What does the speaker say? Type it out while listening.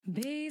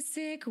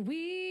Basic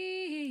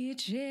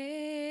witches.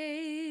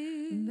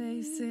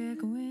 Basic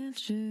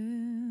witches.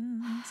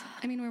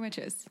 I mean, we're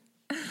witches.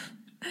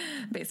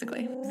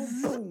 Basically.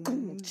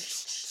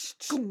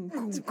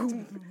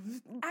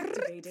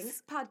 Activating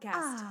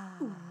podcast.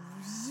 Boop,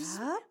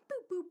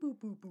 boop, boop,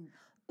 boop, boop.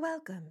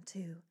 Welcome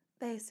to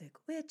Basic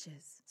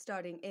Witches.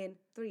 Starting in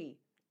 3,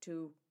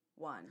 2,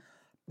 1.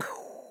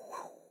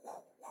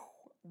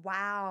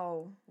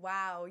 Wow.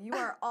 Wow, you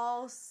are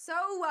all so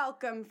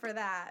welcome for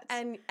that.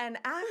 And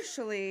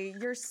actually,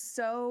 you're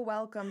so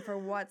welcome for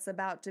what's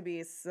about to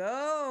be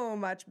so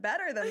much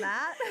better than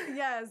that.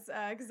 Yes,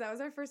 because that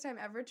was our first time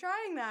ever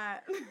trying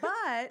that.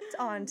 But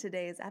on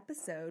today's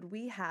episode,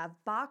 we have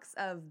Box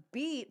of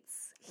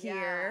Beats here.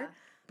 Yeah.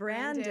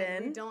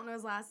 Brandon. We don't know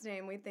his last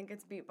name. We think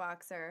it's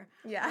Beatboxer.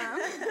 Yeah.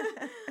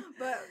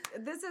 But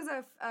this is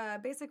a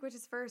Basic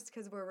Witches first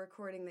because we're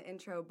recording the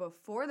intro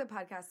before the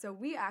podcast, so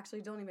we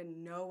actually don't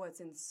even know what's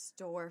in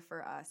store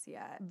for us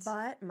yet.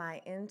 But my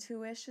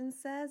intuition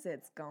says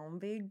it's gonna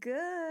be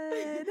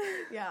good.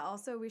 Yeah,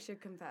 also we should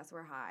confess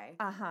we're high.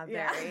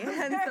 Very.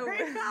 And so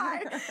very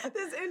high.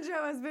 This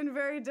intro has been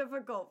very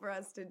difficult for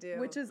us to do.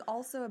 Which is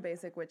also a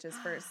Basic Witches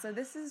first. So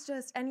this is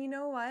just, and you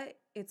know what?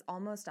 It's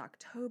almost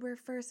October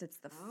 1st. It's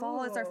the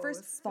fall. It's our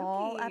first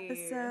fall spooky.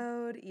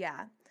 episode.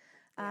 Yeah.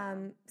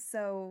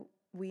 So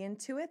we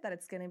intuit that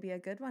it's going to be a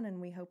good one, and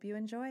we hope you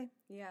enjoy.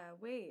 Yeah,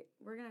 wait.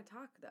 We're going to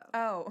talk, though.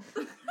 Oh.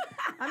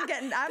 I'm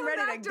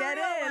ready to get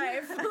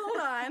in. Hold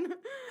on.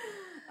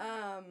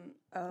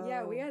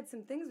 Yeah, we had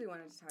some things we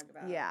wanted to talk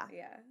about. Yeah.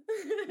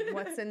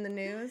 What's in the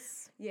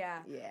news?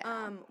 Yeah.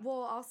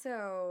 Well,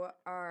 also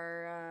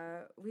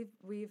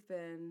we've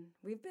been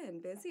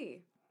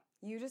busy.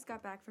 You just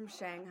got back from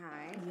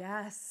Shanghai.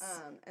 Yes.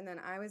 And then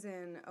I was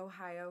in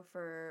Ohio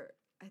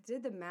I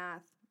did the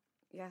math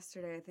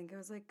yesterday. I think it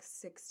was like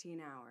 16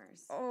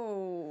 hours.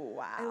 Oh,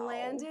 wow. I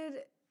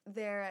landed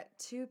there at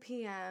 2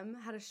 p.m.,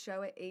 had a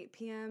show at 8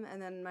 p.m.,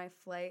 and then my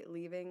flight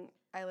leaving,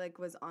 I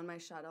was on my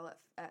shuttle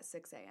at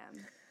 6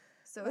 a.m.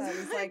 So it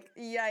was like,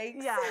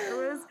 yikes. yeah, it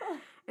was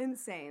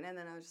insane. And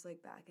then I was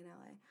just back in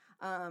LA.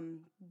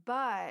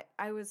 But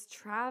I was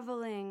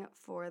traveling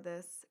for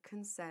this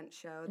consent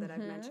show that I've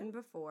mentioned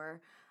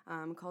before,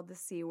 called The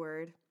C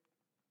Word.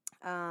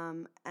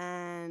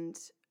 And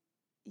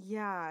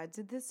yeah, I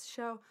did this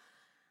show,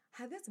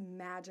 had this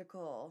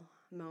magical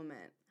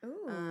moment.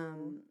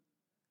 Ooh.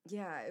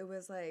 Yeah, it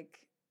was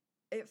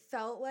it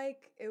felt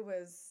like it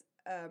was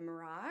a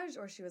mirage,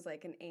 or she was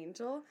like an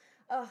angel.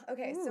 Oh,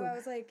 okay. Ooh. So I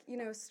was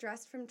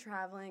stressed from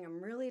traveling.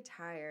 I'm really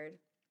tired.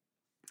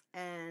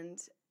 And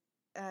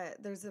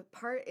there's a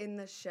part in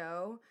the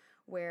show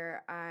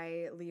where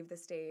I leave the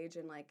stage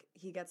and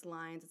he gets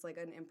lines. It's like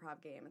an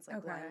improv game. It's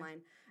blind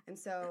line. And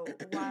so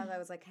while I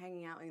was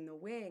hanging out in the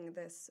wing,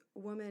 this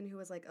woman who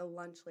was a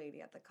lunch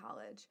lady at the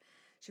college,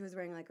 she was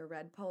wearing a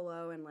red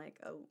polo and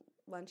a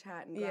lunch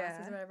hat and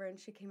glasses or whatever. And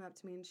she came up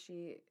to me and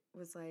she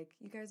was like,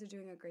 "You guys are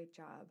doing a great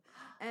job."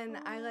 And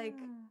I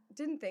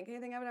didn't think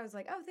anything of it. I was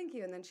like, "Oh, thank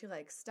you." And then she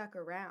stuck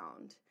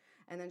around.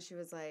 And then she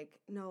was like,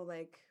 "No,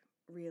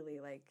 really,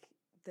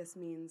 this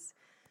means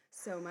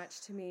so much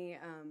to me.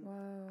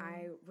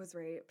 I was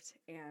raped,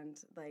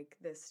 and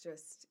this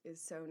just is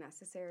so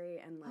necessary,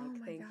 and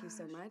thank you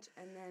so much."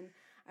 And then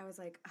I was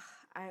like,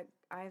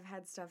 I've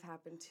had stuff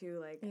happen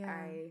too.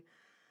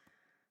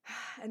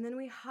 And then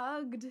we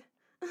hugged.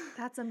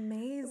 That's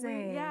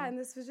amazing. And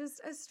this was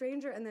just a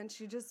stranger, and then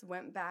she just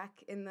went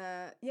back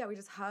we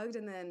just hugged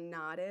and then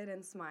nodded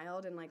and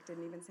smiled and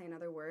didn't even say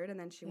another word, and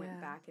then she went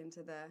back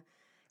into the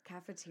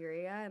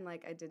cafeteria, and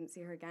I didn't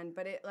see her again.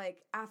 But it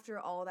after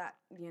all that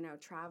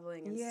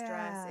traveling and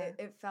stress,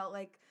 it felt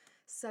like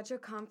such a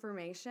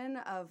confirmation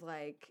of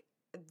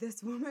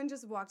this woman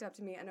just walked up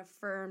to me and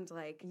affirmed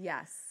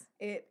yes,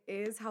 it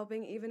is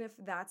helping, even if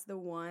that's the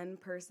one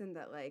person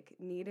that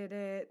needed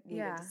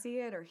to see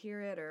it or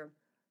hear it or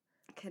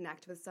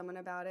connect with someone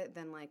about it,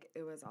 then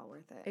it was all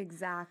worth it.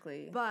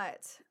 Exactly.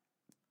 But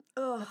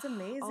that's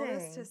amazing. All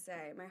this to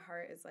say, my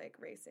heart is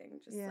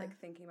racing just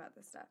thinking about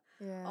this stuff.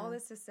 Yeah. All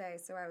this to say,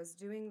 so I was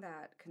doing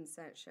that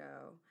consent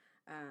show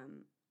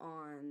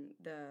on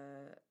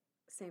the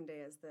same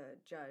day as the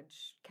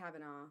Judge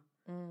Kavanaugh.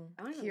 I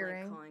don't even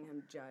hearing. like calling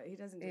him judge. He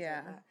doesn't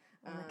deserve that.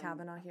 On the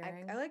Kavanaugh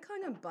hearing. I like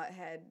calling him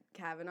Butthead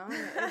Kavanaugh.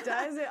 It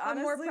does. It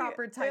honestly, more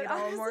proper title, it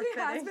honestly more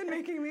fitting. has been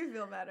making me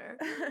feel better.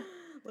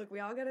 Look,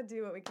 we all got to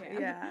do what we can.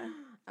 Yeah.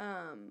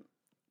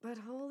 But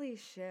holy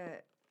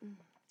shit.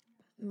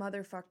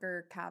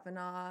 Motherfucker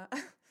Kavanaugh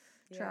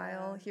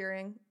trial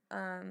hearing.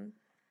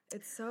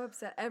 It's so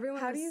upset.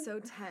 Everyone was so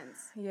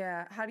tense.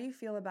 Yeah. How do you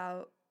feel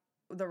about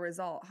the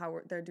result? How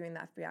they're doing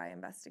the FBI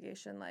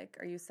investigation?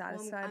 Are you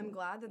satisfied? Well, I'm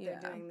glad that they're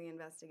doing the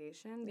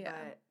investigation.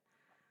 Yeah.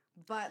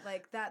 But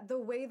that the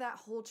way that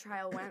whole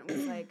trial went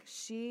was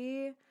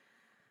she.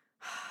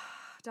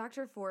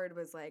 Dr. Ford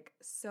was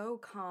so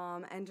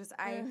calm, and just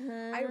I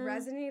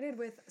resonated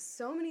with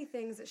so many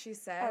things that she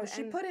said. Oh,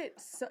 she made it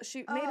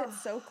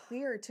so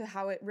clear to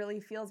how it really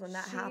feels when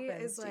that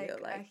happens is to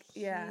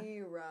you. A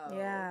hero.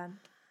 Yeah.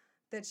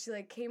 that she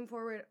like came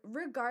forward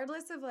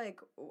regardless of like,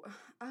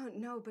 oh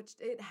no, but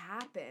it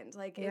happened.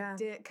 Like Yeah. it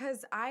did,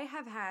 because I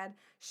have had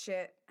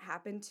shit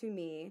happen to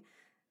me.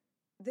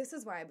 This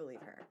is why I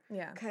believe her.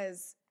 Yeah.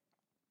 Because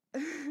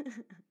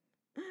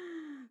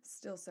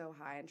still so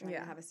high and trying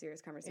to have a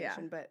serious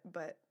conversation, but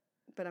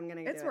I'm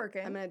gonna do it. It's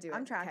working. I'm gonna do it.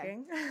 I'm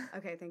tracking.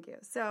 Okay, thank you.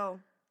 So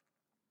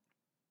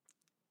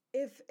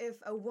if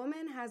a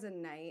woman has a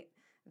night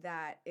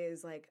that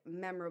is like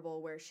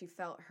memorable where she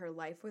felt her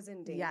life was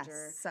in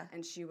danger Yes.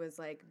 and she was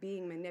like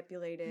being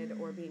manipulated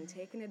or being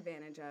taken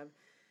advantage of,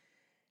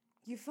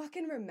 you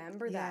fucking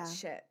remember that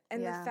shit.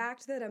 And the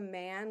fact that a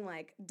man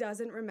like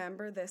doesn't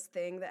remember this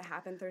thing that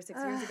happened 36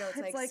 years ago,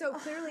 it's like so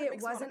clearly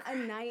it wasn't a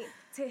night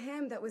to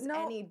him that was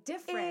any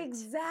different.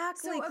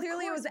 Exactly. So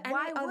clearly it was any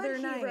why other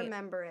would night. he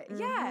remember it? Mhm.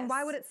 Yes.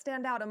 Why would it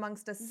stand out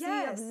amongst a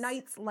sea of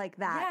nights like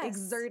that,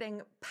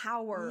 exerting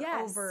power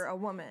over a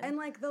woman? And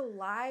like the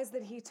lies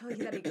that he told,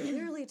 that he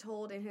clearly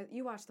told in his,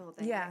 you watched the whole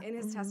thing, right? In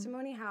his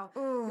testimony, how he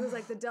was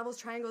like, the Devil's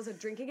Triangle is a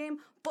drinking game.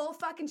 Bull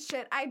fucking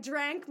shit. I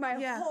drank my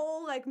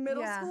whole like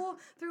middle school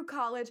through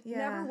college.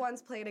 Never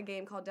once played a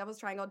game called Devil's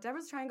Triangle.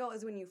 Devil's Triangle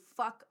is when you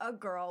fuck a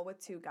girl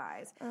with two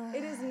guys.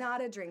 It is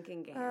not a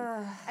drinking game.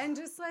 And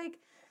just like,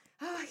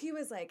 he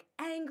was like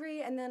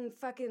angry, and then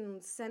fucking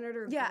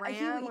Senator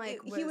Graham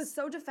he was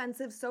so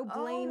defensive, so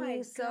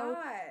blamey, so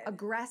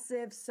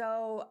aggressive,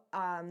 so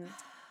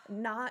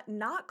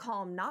not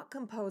calm, not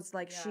composed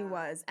like she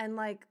was, and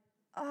like.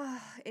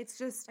 It's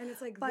just, and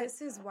it's like,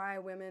 this is why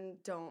women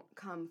don't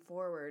come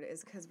forward,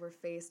 is because we're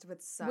faced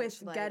with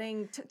such like,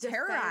 getting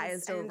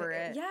terrorized over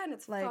it. Yeah, and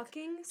it's like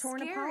fucking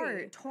torn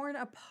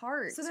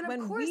apart. So then,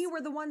 when of course, we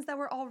were the ones that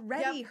were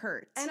already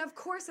hurt, and of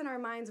course, in our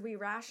minds, we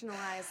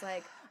rationalize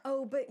like,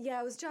 oh, but yeah,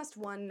 it was just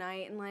one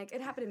night, and like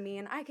it happened to me,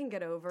 and I can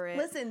get over it.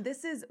 Listen,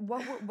 this is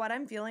what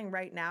I'm feeling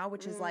right now,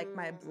 which is like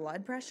my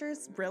blood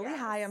pressure's really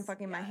high. I'm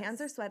fucking, my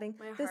hands are sweating.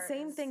 The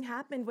same thing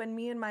happened when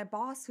me and my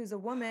boss, who's a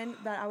woman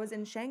that I was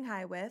in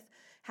Shanghai with,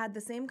 had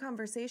the same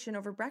conversation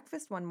over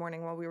breakfast one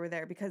morning while we were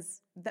there,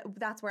 because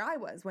that's where I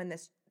was when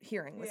this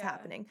hearing was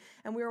happening.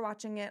 And we were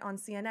watching it on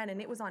CNN, and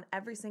it was on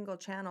every single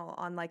channel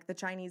on like the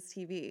Chinese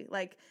TV.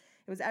 Like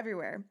it was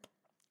everywhere.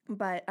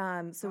 But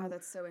so wow,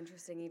 that's so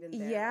interesting. Even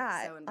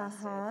there, so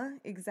invested.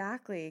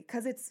 Exactly,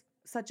 because it's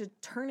such a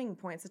turning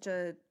point, such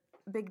a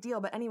big deal.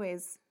 But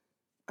anyways,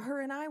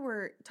 her and I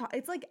were.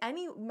 It's like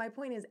my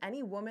point is,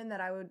 any woman that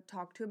I would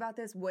talk to about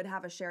this would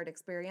have a shared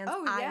experience.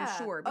 I'm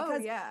sure,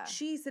 because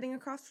she sitting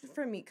across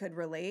from me could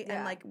relate,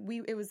 and like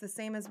it was the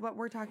same as what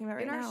we're talking about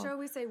right now. In our show,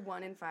 we say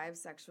 1 in 5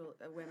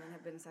 women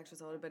have been sexually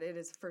assaulted, but it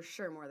is for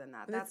sure more than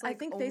that. That's like, I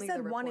think only they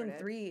said the 1 in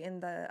 3 in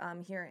the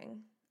hearing.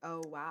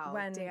 Oh wow!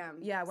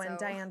 Damn. Yeah, when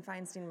Dianne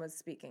Feinstein was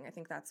speaking, I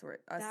think that's where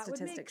a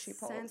statistic she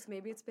pulled. Sense.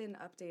 Maybe it's been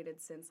updated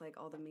since like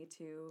all the Me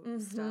Too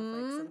stuff,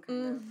 like some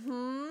kind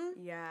of.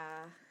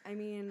 Yeah, I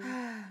mean,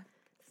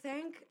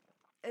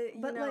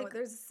 but like,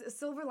 there's a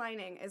silver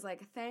lining is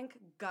like, thank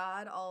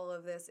God all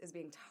of this is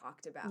being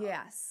talked about.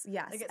 Yes.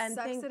 Like it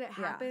sucks that it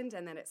happened,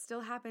 and that it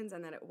still happens,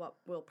 and that it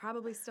will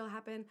probably still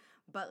happen,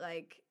 but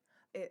like.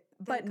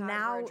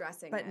 Now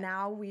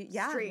we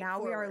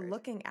are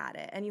looking at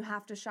it, and you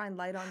have to shine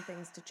light on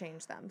things to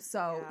change them.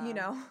 So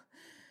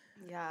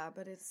yeah,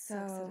 but it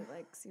sucks that it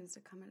like seems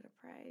to come at a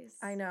price.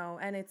 I know,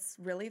 and it's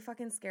really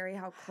fucking scary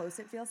how close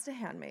it feels to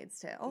Handmaid's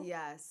Tale.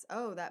 Yes.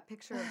 Oh, that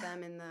picture of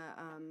them in the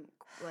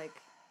like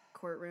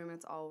courtroom.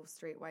 It's all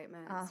straight white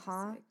men. It's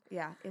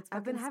it's fucking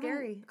I've been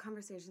scary. Having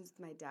conversations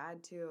with my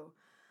dad too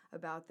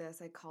about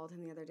this. I called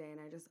him the other day,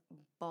 and I just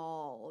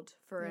bawled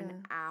for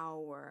an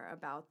hour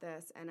about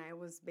this, and I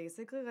was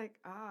basically like,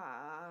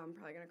 I'm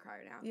probably gonna cry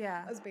now.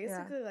 Yeah, I was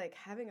basically like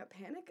having a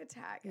panic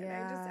attack, and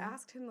I just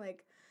asked him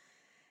like,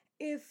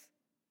 if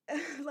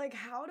like,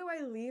 how do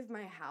I leave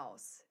my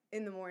house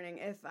in the morning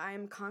if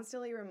I'm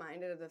constantly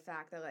reminded of the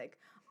fact that like,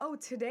 oh,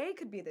 today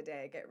could be the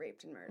day I get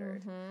raped and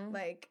murdered,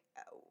 like.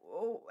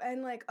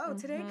 And like,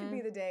 today could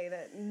be the day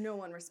that no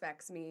one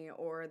respects me,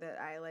 or that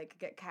I like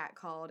get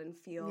catcalled and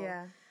feel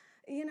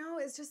you know,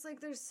 it's just like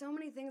there's so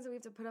many things that we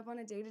have to put up on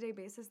a day-to-day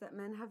basis that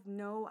men have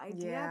no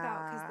idea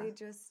about,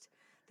 because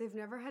they've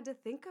never had to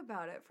think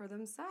about it for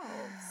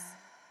themselves.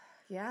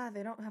 They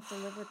don't have to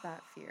live with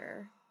that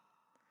fear.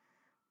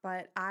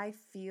 But I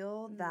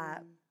feel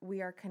that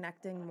we are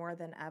connecting more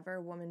than ever,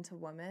 woman to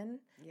woman,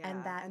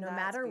 and that no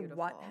matter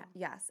what,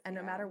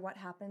 no matter what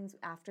happens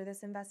after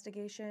this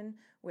investigation,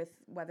 with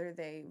whether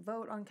they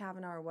vote on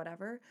Kavanaugh or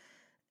whatever,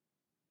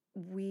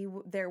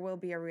 there will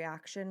be a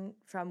reaction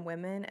from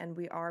women, and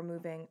we are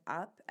moving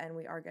up, and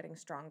we are getting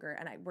stronger,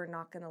 and we're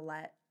not going to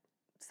let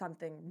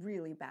something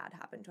really bad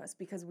happen to us,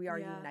 because we are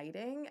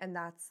uniting, and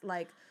that's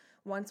like.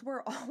 Once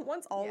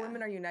all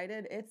women are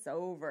united, it's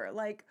over.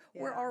 Like,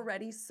 we're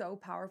already so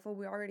powerful.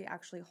 We already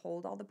actually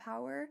hold all the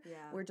power. Yeah.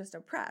 We're just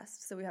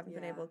oppressed, so we haven't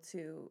been able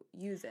to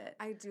use it.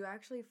 I do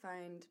actually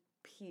find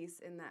peace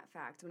in that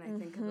fact when I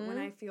think of it. When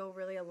I feel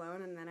really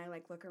alone, and then I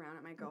like look around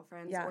at my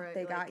girlfriends. Yeah, or,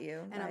 they like, got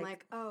you. And I'm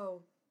like,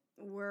 oh,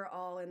 we're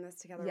all in this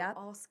together. We're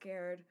all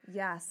scared.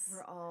 Yes.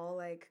 We're all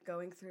like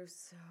going through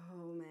so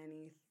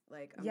many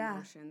like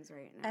emotions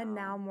right now. And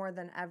now more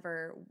than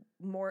ever,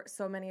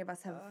 so many of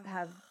us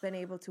have been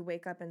able to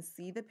wake up and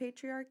see the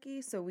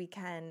patriarchy, so we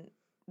can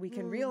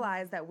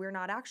realize that we're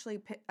not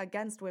actually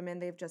against women.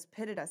 They've just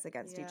pitted us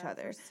against each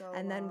other.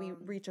 And then we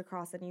reach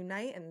across and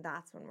unite, and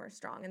that's when we're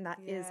strong. And that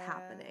is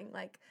happening.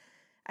 Like,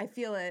 I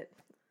feel it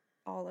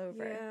all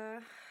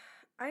over.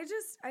 Yeah.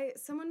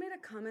 Someone made a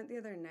comment the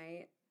other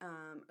night,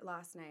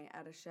 last night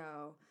at a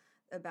show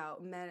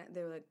about men.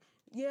 They were like,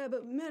 yeah,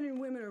 but men and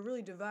women are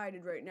really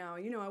divided right now.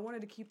 You know, I wanted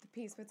to keep the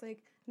peace. But it's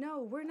like,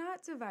 no, we're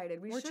not divided.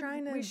 We should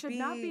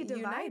not be divided.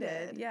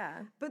 United.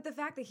 Yeah. But the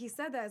fact that he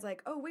said that is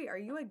like, oh, wait, are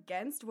you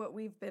against what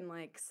we've been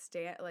like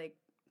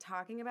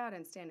talking about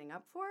and standing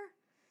up for?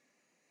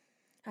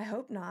 I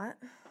hope not.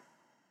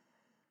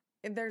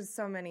 There's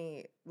so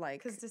many,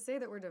 like... Because to say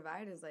that we're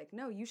divided is like,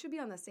 no, you should be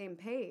on the same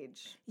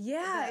page.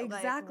 Yeah, that,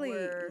 exactly.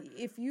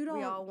 If you don't...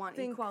 We all want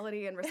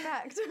equality and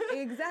respect.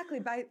 Exactly.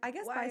 By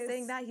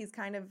saying that, he's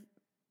kind of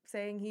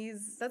saying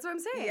he's... That's what I'm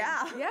saying.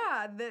 Yeah.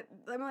 Yeah.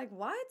 I'm like,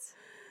 what?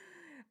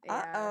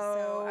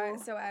 Uh-oh. Yeah,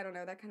 so I don't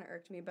know. That kind of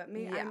irked me. But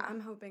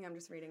I'm hoping I'm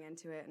just reading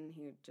into it and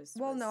he just...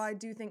 Well, no, I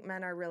do think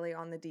men are really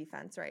on the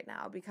defense right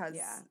now because...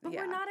 Yeah. But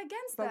we're not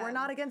against them. But we're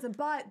not against them.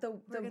 But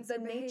the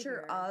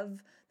nature of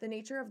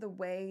the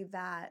way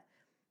that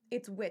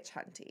it's witch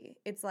hunty.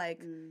 It's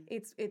like,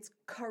 it's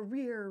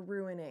career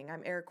ruining.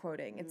 I'm air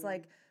quoting. It's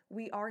like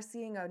we are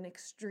seeing an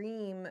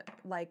extreme,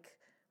 like...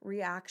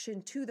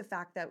 reaction to the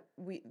fact that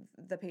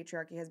the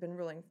patriarchy has been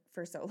ruling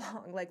for so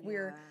long. Like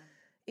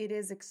it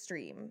is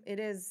extreme. It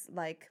is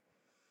like,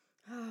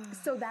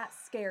 so that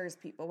scares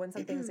people when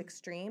something's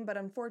extreme. But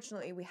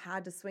unfortunately, we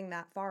had to swing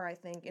that far, I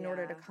think, in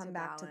order to come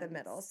back to the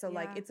middle. So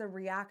like, it's a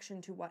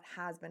reaction to what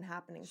has been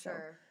happening.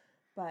 Sure.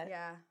 So, but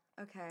yeah.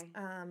 Okay.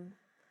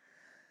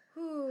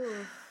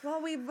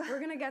 Well, we're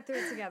gonna get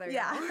through it together.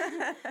 Yeah.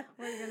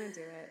 We're gonna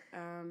do it.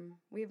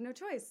 We have no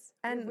choice.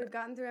 And we've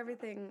gotten through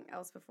everything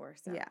else before.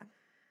 So. Yeah.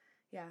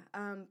 Yeah,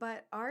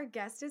 but our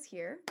guest is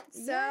here,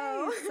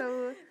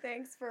 so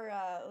thanks for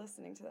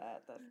listening to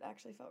that. That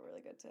actually felt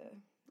really good to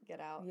get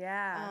out.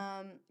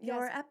 Yeah.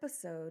 Your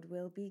episode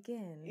will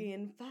begin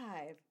in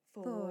 5,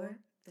 4,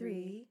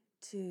 3,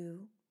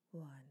 2,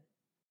 1.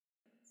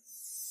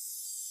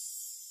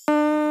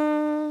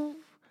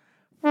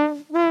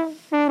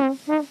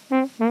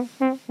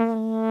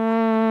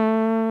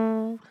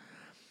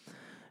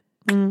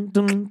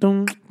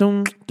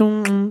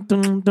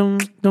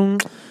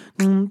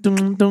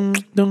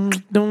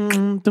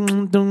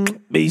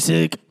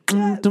 Basic.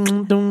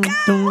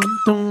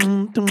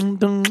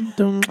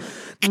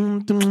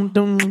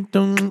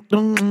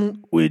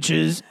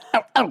 Witches.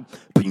 Ow, ow.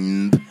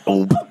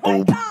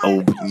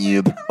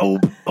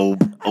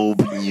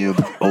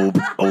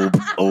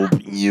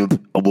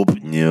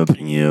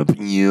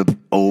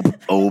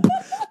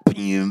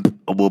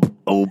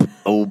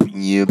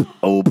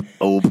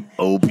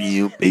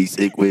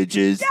 Basic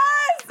witches.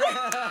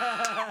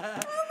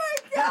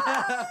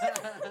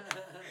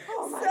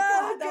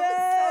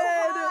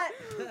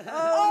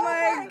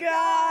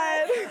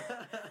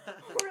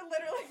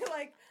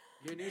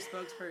 Your new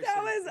spokesperson.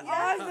 That was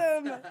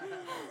awesome.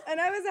 And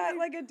I was at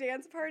like a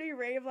dance party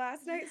rave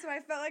last night, so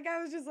I felt like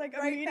I was just like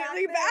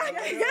immediately back.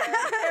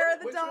 Hair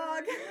of the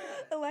dog.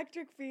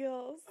 Electric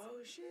Feels.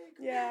 Oh shit.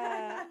 Cool.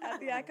 Yeah, at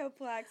the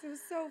Echoplex. It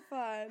was so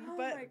fun. Oh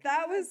but my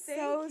that God, was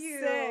so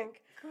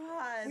sick.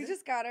 God. We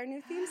just got our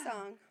new theme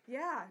song.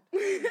 Yeah.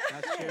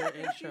 That's your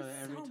intro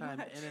every time,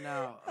 much. in and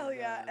out. Hell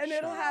yeah. The And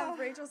it'll show. have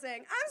Rachel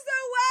saying, I'm so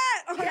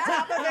wet on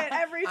top of it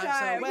every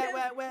time. I'm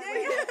so wet.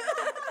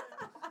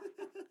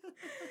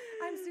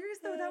 I'm serious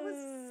though, that was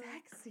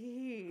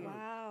sexy.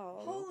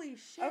 Wow. Holy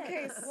shit.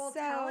 Okay, well, so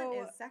talent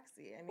is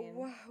sexy. I mean,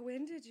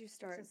 when did you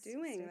start just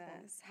doing simple.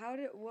 this? Talk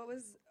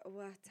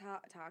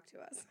to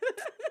us.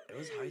 It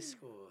was high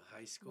school.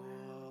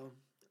 Wow.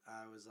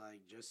 I was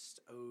like just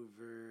a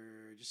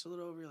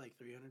little over like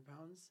 300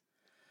 pounds.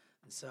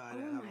 And so I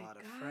didn't have a lot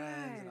of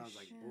friends, and I was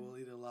like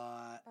bullied a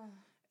lot. Oh.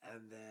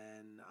 And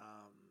then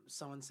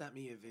someone sent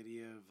me a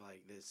video of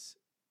like this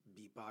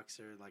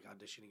beatboxer like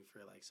auditioning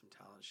for like some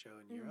talent show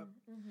in Europe.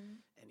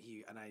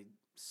 And I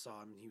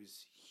saw him, he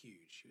was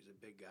huge. He was a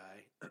big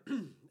guy.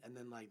 And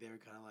then like they were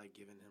kind of like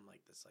giving him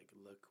like this like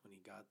look when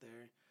he got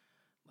there,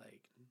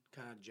 like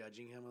kind of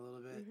judging him a little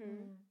bit.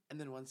 And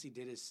then once he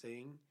did his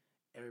thing,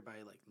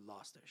 everybody like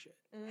lost their shit.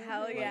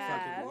 Hell Like, yeah.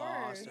 fucking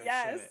lost their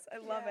Yes, shit. I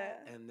love it.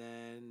 And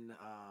then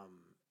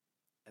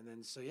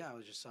so yeah, I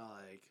was just all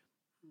like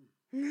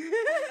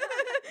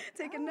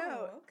Take a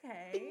note.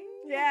 Okay.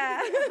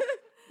 Yeah.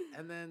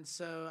 And then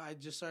so I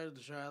just started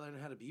to try learning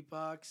how to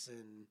beatbox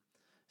and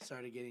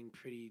started getting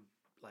pretty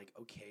like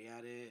okay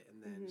at it,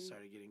 and then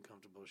started getting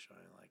comfortable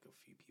showing like a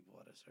few people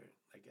at a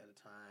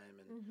time,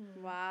 and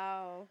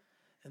Wow.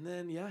 and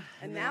then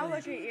And now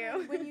look at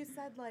you. When you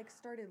said like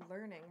started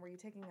learning, were you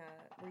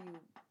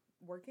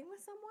working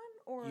with someone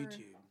or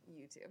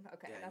YouTube.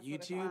 Okay. Yeah, that's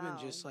YouTube what and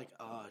just like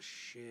a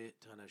shit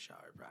ton of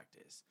shower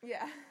practice.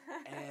 Yeah.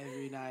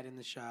 Every night in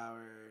the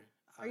shower.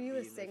 Are you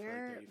a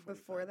singer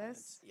before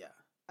this? Yeah.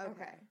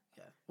 Okay.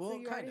 Yeah. Well, so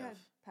you kind already of. had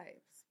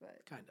pipes,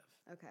 but Kind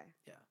of. Okay.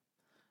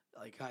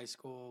 Like high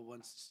school,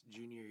 once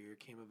junior year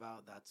came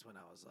about, that's when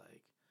I was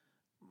like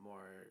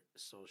more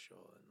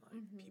social and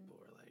like Mhm. people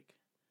were like,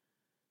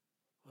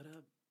 "What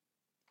up?"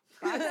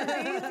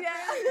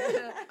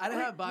 Yeah. I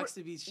didn't have Box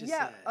to Beach just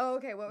Yeah. yet. Oh,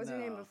 okay. What was your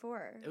name No.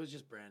 before? It was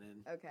just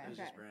Brandon. Okay. It was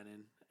Okay. just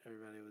Brandon.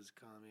 Everybody was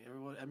calling me.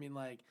 Everyone. I mean,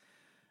 like,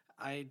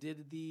 I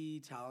did the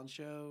talent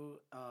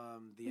show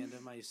the end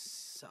of my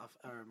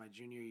my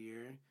junior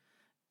year,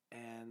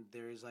 and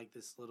there was like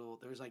this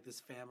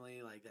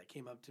family like that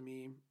came up to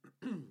me.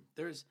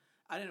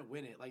 I didn't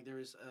win it. Like there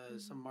was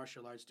some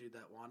martial arts dude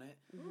that won it,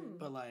 Mm.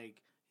 but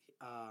like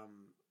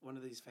one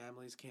of these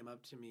families came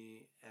up to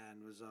me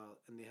and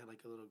and they had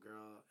like a little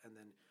girl, and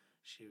then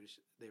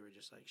they were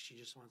just like, she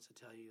just wants to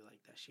tell you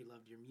like that she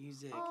loved your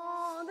music.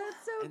 Oh,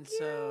 that's so And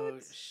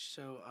cute.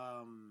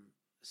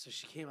 so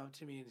she came up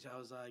to me and I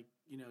was like,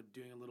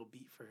 doing a little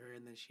beat for her,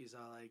 and then she's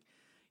all like,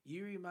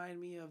 "You remind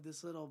me of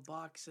this little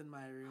box in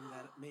my room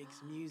that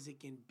makes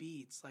music and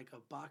beats, like a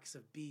box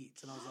of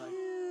beats." And I was like,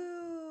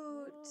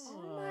 Cute.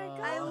 Oh my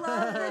god. I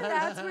love that.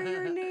 That's where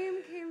your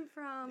name came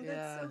from. yeah.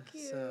 That's so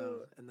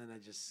cute. And then I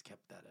just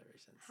kept that ever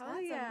since. How-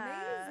 That's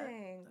yeah.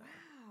 amazing.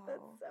 Wow.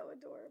 That's so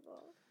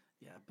adorable.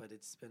 Yeah, but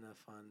it's been a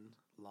fun,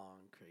 long,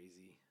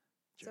 crazy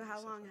So journey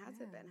how long far. has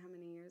it Yeah. been? How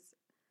many years?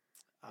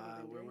 have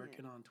you been We're doing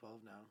working on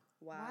 12 now.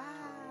 Wow.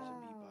 12 years of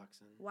Wow.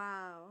 beatboxing.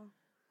 Wow.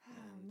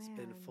 And it's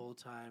been full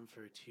time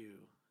for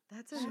 2.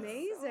 That's So-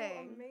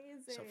 amazing.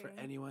 Amazing. So for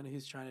anyone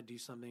who's trying to do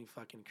something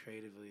fucking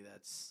creatively,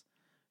 that's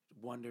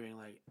wondering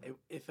like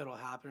if it'll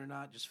happen or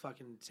not, just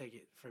fucking take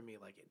it from me.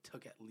 Like it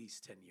took at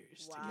least 10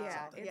 years to Wow. get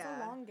Yeah, something. it's Yeah.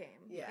 a long game.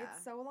 Yeah.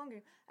 It's so a long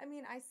game. I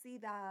mean, I see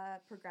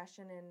that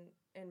progression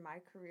in my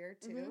career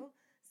too.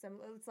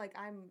 Mhm. It's like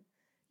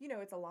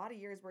it's a lot of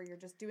years where you're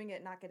just doing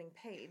it, not getting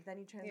paid. Then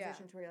you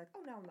transition to where you're like,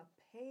 oh, now I'm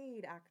a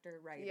paid actor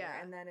writer.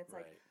 Yeah. And then it's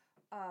Right. like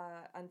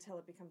until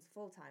it becomes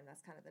full time.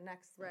 That's kind of the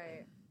next thing.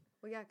 Right.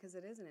 Well, yeah, because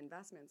it is an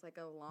investment. It's like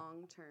a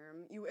long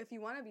term. If you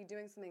want to be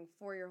doing something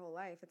for your whole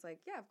life, it's like,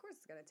 yeah, of course,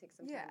 it's gonna take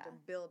some time Yeah. to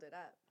build it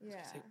up.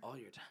 Yeah. Take all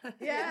your time.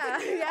 Yeah,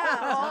 All yeah,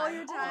 the all time.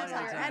 your All time, the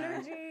all your time.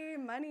 energy,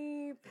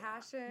 money,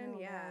 passion. Oh,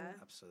 Yeah. man.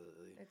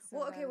 Absolutely. It's so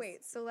Well, okay, does.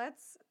 wait. So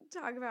let's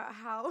talk about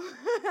how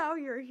how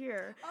you're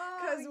here.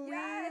 Because Oh, we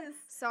yes.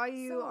 saw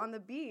you So- on the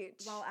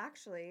beach. Well,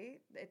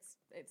 actually,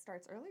 it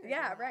starts earlier.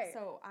 Yeah, than that. right.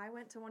 So I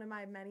went to one of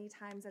my many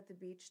times at the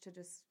beach to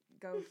just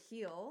go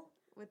heal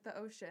with the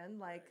ocean.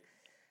 Like,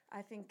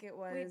 I think it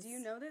was. Wait, do you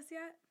know this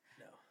yet?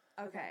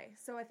 No. Okay,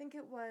 so I think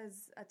it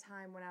was a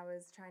time when I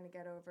was trying to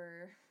get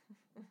over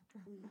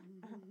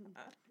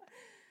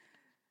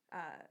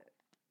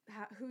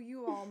who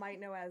you all might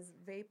know as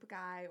Vape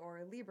Guy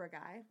or Libra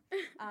Guy,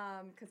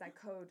 because I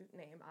code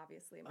name,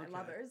 obviously, my Okay.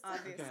 lovers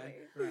Obviously.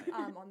 Okay.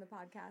 Right. on the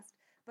podcast.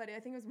 But I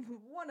think it was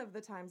one of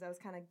the times I was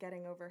kind of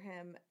getting over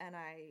him, and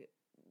I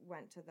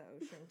went to the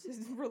ocean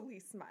to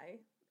release my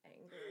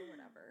anger or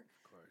whatever.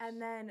 Of course.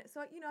 And then,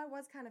 so, I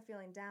was kind of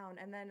feeling down.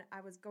 And then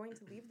I was going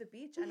to leave the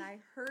beach and I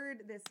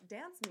heard this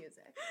dance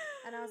music.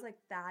 And I was like,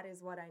 that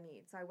is what I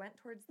need. So I went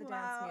towards the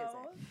dance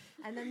music.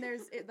 And then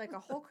there's like a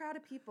whole crowd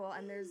of people.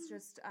 And there's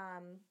just,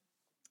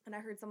 and I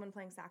heard someone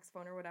playing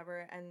saxophone or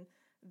whatever. And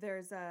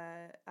there's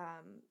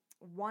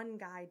one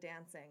guy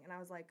dancing. And I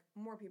was like,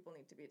 more people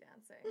need to be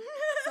dancing.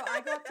 So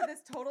I go up to this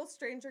total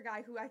stranger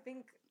guy who I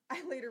think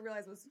I later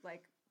realized was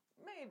like,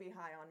 maybe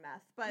high on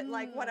meth, but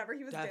like whatever,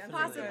 he was dancing.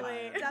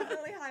 Possibly.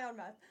 Definitely high on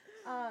meth.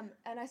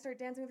 And I start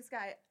dancing with this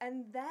guy,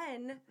 and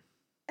then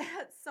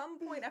at some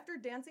point, after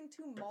dancing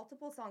to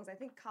multiple songs, I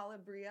think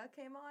Calabria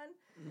came on,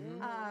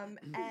 Mhm.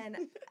 and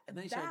And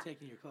then you started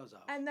taking your clothes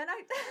off. and then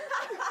I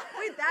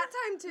Wait, that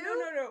time too?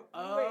 no.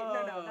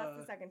 Wait, no, that's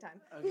the Oh. second time.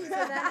 Okay. So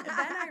then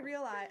I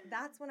realized,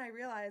 that's when I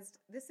realized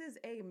this is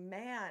a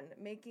man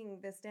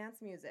making this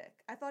dance music.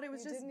 I thought it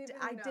was You just, didn't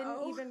even I know?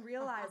 didn't even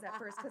realize at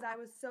first because I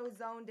was so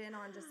zoned in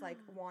on just like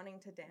wanting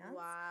to dance.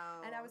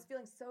 Wow. And I was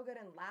feeling so good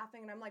and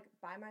laughing, and I'm like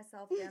by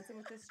myself dancing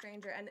with this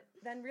stranger, and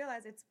then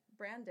realized it's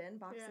Brandon,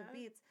 Box Yeah. of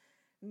Beats,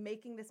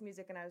 making this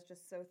music, and I was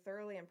just so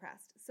thoroughly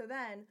impressed. So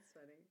then, That's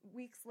funny.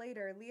 weeks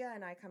later, Leah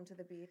and I come to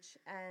the beach,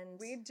 and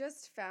We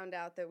just found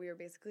out that we were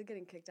basically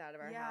getting kicked out of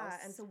our house.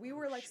 and so we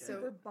were like shit.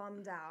 super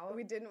bummed out.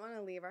 We didn't want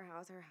to leave our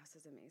house. Our house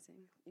is amazing.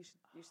 You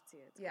should see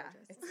it. It's Yeah,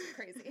 gorgeous. it's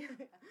crazy.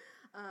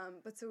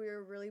 But so we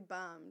were really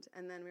bummed,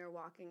 and then we were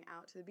walking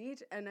out to the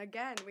beach, and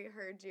again we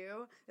heard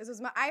you.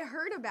 I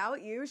heard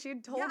about you. She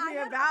had told Yeah, me I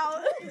had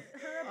about.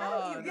 her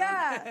about Oh, you. no.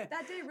 Yeah.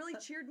 That day really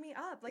cheered me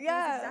up. Like, it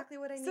Yeah. was exactly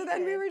what I needed. So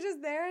then we were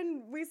just there,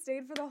 and we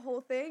stayed for the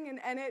whole thing,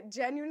 and it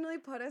genuinely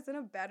put us in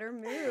a better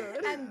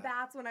mood. And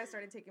that's when I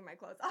started taking my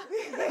clothes off.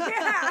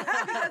 Yeah.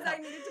 Because I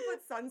needed to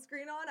put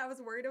sunscreen on. I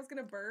was worried I was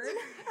going to burn.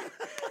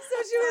 So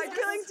she was I just-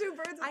 killing two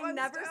birds with I one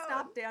never stone.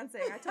 stopped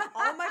dancing. I took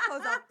all my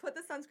clothes off, put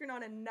the sunscreen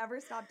on, and never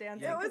stopped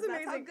dancing. That was 'cause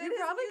that's how amazing. good You his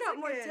probably got music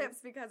more is.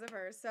 tips because of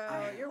her, so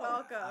you're I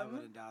welcome.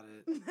 wouldn't doubt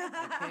it.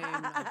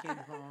 I came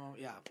home.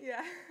 Yeah.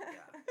 Yeah.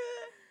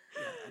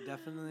 Yeah,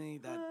 definitely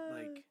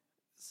that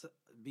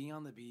being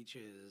on the beach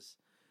is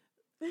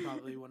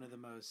probably one of the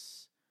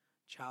most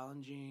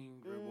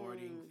challenging,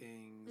 rewarding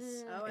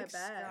things. Oh, I It's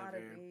bet. gotta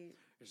ever. be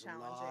There's a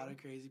lot challenging. of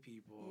crazy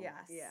people. Yes.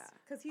 Yeah.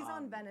 Because he's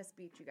on Um, Venice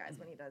Beach, you guys,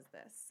 when he does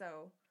this.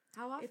 So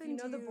How often if you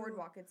know do the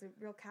boardwalk, it's a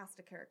real cast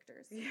of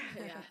characters. Yeah.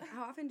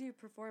 How often do you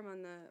perform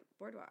on the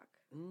boardwalk?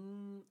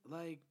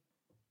 Like,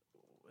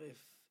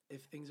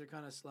 if things are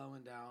kind of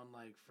slowing down,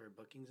 like for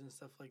bookings and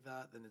stuff like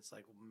that, then it's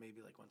like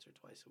maybe like once or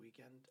twice a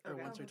weekend, or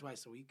Okay. once or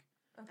twice a week.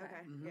 Okay.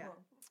 Okay. Mhm. Yeah. Cool.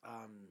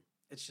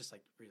 It's just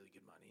like really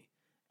good money,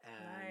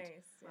 and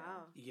Nice. Yeah.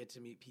 Wow. you get to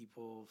meet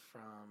people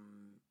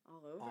from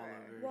All over. All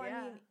over. Well,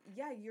 yeah. I mean,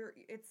 yeah,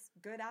 it's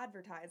good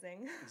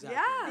advertising. exactly.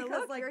 Yeah.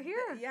 because look, like you're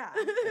here. yeah,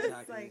 it's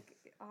Exactly. like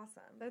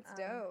awesome. That's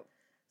dope.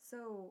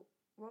 So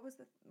what were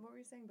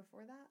you saying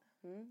before that?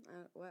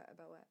 What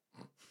about what?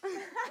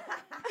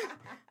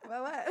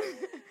 About what?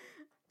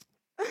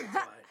 That's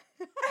why.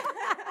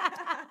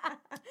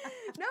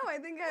 No, I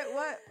think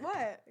what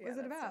Yeah, was it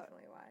that's about?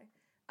 Definitely why.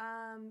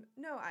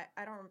 No, I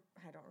don't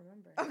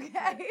remember.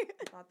 Okay.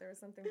 I thought there was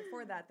something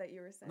before that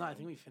you were saying. No, I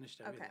think we finished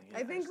Okay. everything.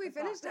 I think we I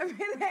thought- finished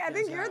everything. I You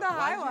think guys you're have- the why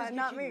high did you guys one,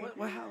 not keep- me.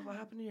 What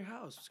happened to your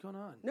house? What's going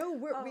on? No,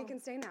 we Oh. can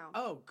stay now.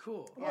 Oh,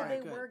 cool. Well, All right,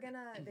 they good. were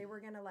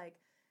gonna like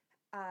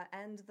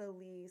end the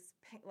lease,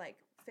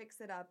 like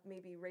fix it up,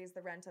 maybe raise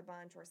the rent a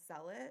bunch or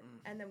sell it,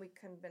 and then we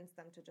convinced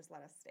them to just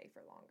let us stay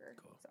for longer.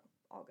 Cool. So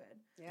all good.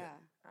 Yeah.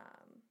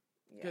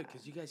 Yeah. Good,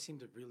 because you guys seem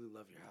to really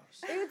love your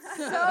house. It's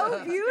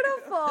so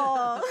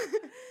beautiful.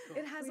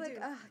 It has We like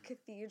do. a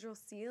cathedral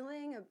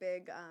ceiling, a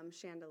big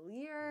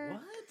chandelier.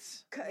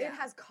 What? It Yeah.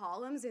 has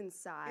columns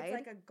inside. It's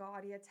like a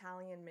gaudy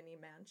Italian mini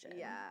mansion.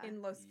 Yeah.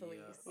 In Los Yeah.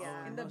 Feliz.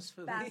 Yeah. In Oh, the Los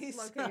best Feliz.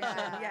 location.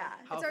 Yeah.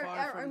 Yeah. How It's far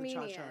our from the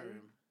Cha-Cha Armenian.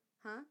 room?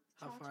 Huh?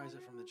 How far Cha-Cha is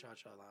it from the room?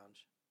 Cha-Cha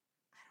lounge?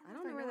 I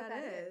don't know where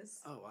that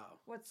is. Oh, wow.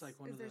 What's It's like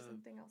one is of there the...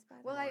 something else by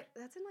Well, that?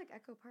 that's in like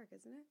Echo Park,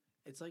 isn't it?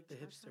 It's like the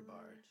Cha-Cha hipster bar.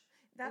 Lounge.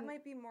 That in-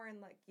 might be more in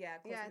like closer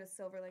Yeah. to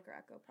Silver Lake or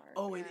Echo Park.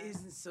 Oh, it Yeah.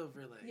 is in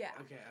Silver Lake. Yeah.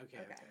 Okay.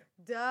 Okay.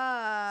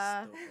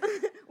 Duh.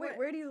 Stupid. Wait, What?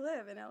 where do you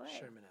live in LA?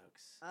 Sherman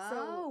Oaks.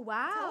 Oh,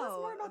 wow. Tell us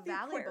more about the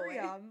Valley Boy.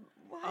 aquarium.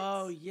 What?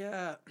 Oh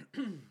yeah.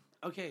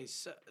 Okay,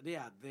 so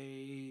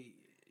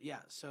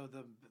so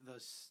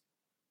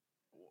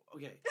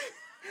okay.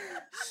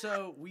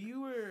 So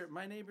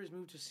my neighbors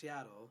moved to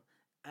Seattle,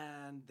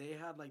 and they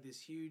had like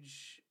this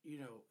huge,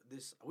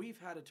 we've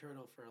had a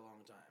turtle for a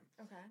long time,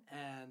 Okay.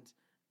 and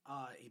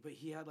but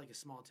he had like a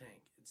small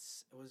tank.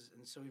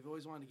 And so we've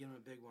always wanted to get him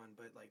a big one,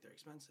 but like they're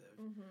expensive.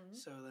 Mm-hmm.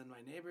 So then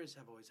my neighbors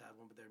have always had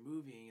one, but they're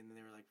moving, and then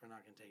they were like, we're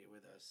not going to take it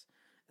with us.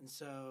 And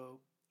so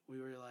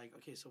we were like,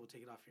 okay, so we'll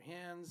take it off your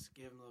hands,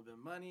 give him a little bit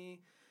of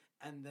money,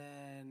 and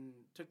then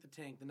took the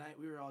tank. The night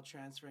we were all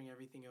transferring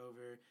everything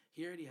over,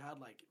 he already had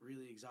like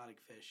really exotic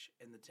fish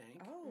in the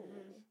tank. Oh.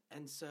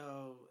 And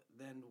so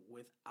then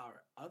with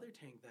our other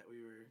tank that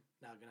we were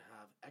now going to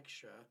have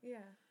extra, Yeah.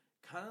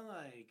 kind of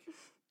like,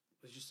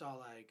 was just all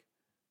like,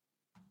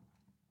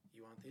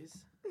 you want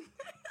these?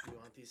 You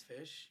want these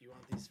fish? You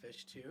want these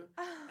fish too?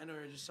 And we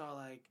were just all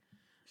like,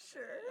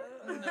 Sure.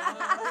 no.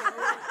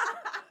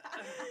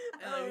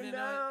 And, like, we didn't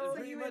know- So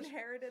pretty you much-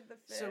 inherited the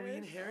fish. So we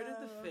inherited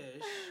the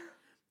fish,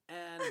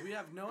 and we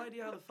have no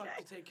idea how the fuck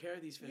to take care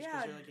of these fish because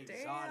Yeah, they're like damn.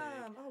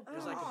 exotic. Oh,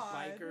 There's like a God.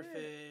 biker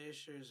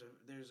fish.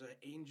 There's an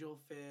angel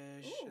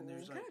fish, and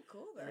there's kind like of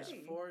cool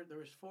though. there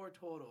was four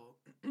total.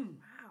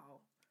 Wow.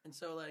 And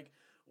so like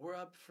we're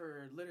up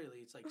for literally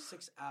it's like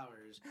 6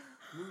 hours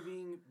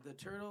moving the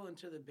turtle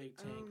into the big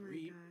tank, Oh my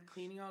gosh.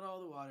 cleaning out all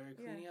the water,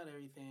 Yeah. cleaning out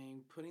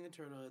everything, putting the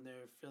turtle in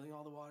there, filling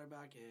all the water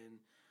back in,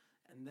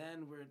 and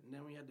then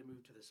we had to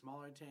move to the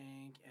smaller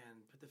tank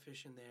and put the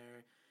fish in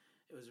there.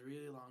 It was a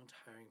really long,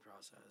 tiring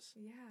process.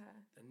 Yeah.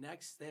 The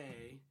next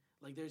day,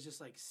 like there's just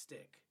like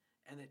stick,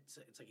 and it's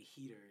like a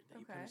heater that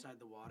you put Okay. inside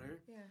the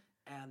water. Yeah.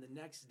 And the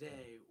next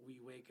day, we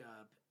wake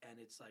up and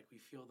it's like we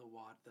feel the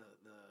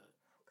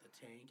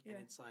tank, Yeah.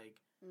 and it's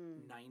like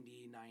Mm.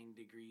 99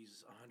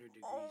 degrees, 100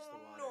 degrees the water.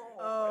 No.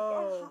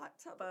 Oh, Like a hot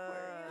tub fuck.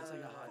 aquarium. It's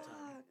like a hot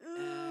tub.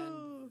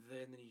 Ooh.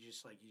 And then you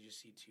just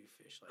see two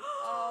fish like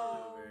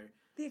Oh. over.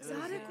 The It was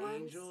exotic the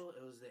ones? angel.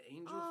 It was the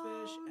angel Oh,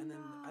 fish, and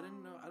then I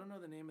no. don't know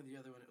the name of the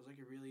other one. It was like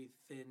a really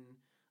thin,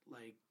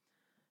 like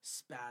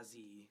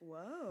spazzy.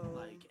 Whoa.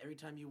 Like every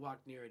time you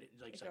walk near it, it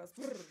like, It just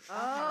like goes.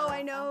 Oh,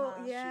 I know.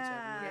 Uh-huh.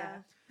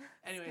 Yeah. Yeah.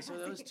 Anyway, so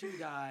those two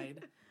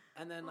died,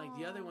 and then like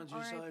the other ones were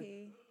just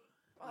like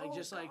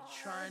R.I.P.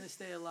 trying to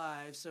stay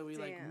alive. So we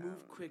like Damn.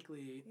 moved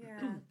quickly,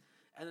 Yeah.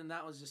 and then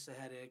that was just a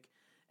headache.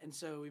 And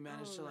so we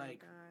managed Oh to my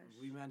like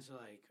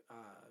gosh.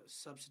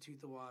 substitute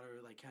the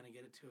water, like kind of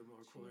get it to a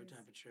more cooler Jeez.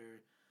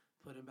 temperature,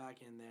 put them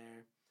back in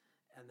there,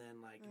 and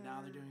then like now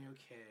they're doing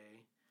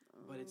okay.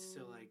 But it's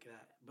still Oh. like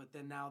that. But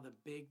then now the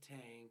big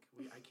tank,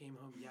 I came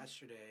home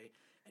yesterday,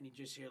 and you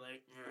just hear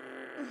like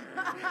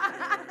God.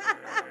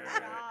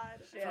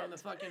 from the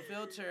fucking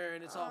filter,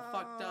 and it's all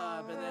fucked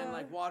up, and then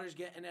like Oh. water's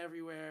getting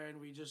everywhere, and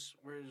we're just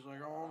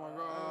like, oh my Oh,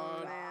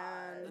 god.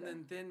 man. And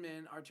then Thin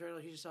Min, our turtle,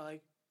 he's just all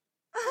like,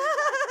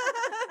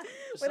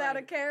 Without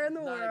like, a care in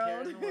the not world. a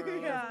care in the world.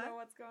 Doesn't Yeah. know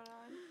what's going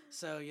on.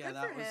 so yeah, Good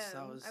that for was him.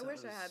 that was. I that wish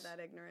I was- had that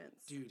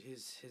ignorance. Dude,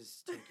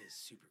 his tank is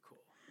super cool.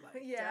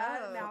 Like, Yeah,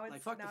 Dope. now it's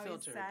like fuck now the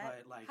filter, he's set.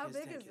 but like How his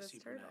big tank is this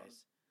super turtle?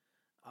 nice.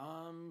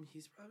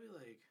 He's probably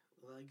like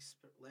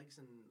legs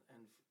and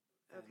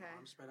Okay.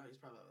 arms spread out. He's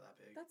probably about that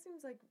big. That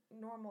seems like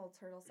normal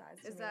turtle size.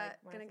 to Is me, that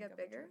like, when I gonna think get of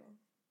a bigger? turtle.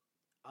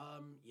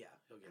 Yeah,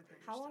 he'll get Okay.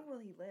 bigger. How long still.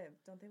 will he live?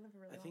 Don't they live a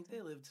really I long think time?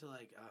 they live to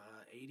like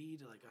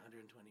 80 to like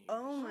 120 years.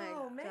 Oh my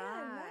Oh man,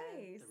 God.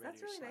 nice. The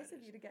That's red-eared really nice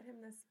of sliders. you to get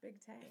him this big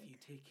tank. If you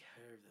take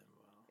care of them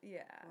well.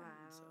 Yeah.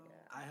 Wow. So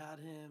Yeah. I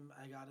got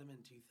him in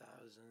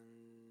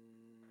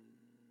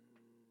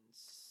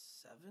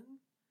 2007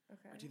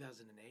 Okay. or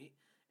 2008,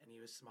 and he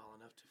was small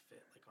enough to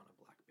fit like on a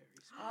BlackBerry.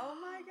 Oh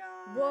my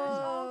god. Whoa.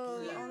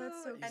 Oh, Oh,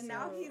 that's so cute. And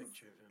now cute. he's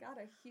Picture of him. got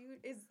a huge.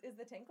 Is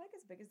the tank like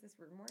as big as this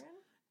room we're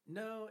in?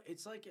 No,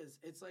 it's like this.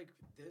 It's Okay.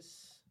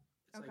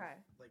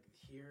 like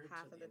here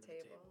Half to of the the end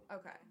table. of the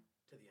table. Okay.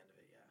 To the end of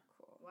it, yeah.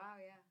 Cool. Wow,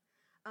 yeah.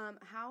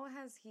 How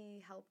has he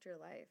helped your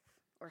life?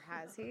 Or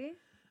has he?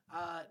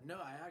 No,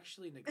 I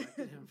actually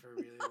neglected him for a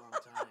really long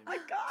time. my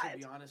God. To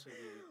be honest with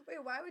you. Wait,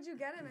 why would you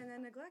get him and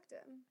then neglect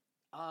him?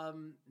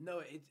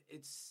 No,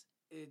 it's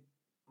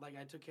like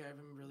I took care of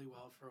him really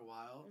well for a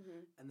while,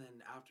 Mm-hmm. and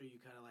then after you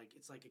kind of like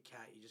it's like a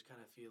cat. You just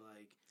kind of feel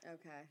like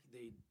Okay.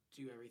 they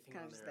do everything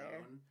Kinda on just their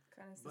there. own.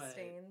 Kind of But-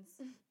 sustains.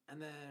 And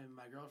then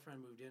my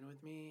girlfriend moved in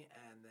with me,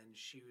 and then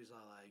she was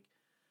all like,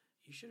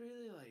 "You should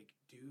really like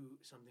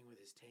do something with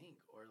his tank,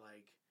 or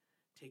like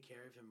take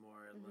care of him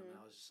more." And then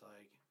I was just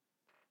like,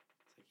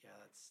 "It's like yeah,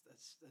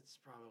 that's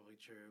probably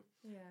true."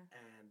 Yeah.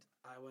 And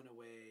I went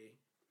away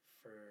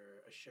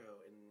for a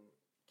show in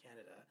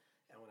Canada,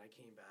 and when I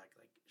came back,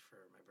 like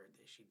for my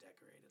birthday, she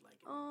decorated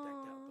like and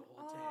decked out the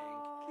whole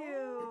tank.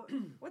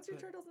 Cute. What's your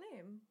But- turtle's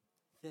name?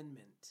 Thin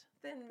Mint,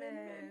 Thin Thin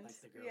Mint. Mint. like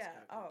the Girl Yeah.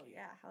 Scout Oh cookie.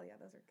 yeah. Hell yeah.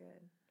 Those are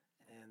good.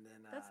 And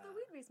then That's the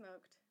weed we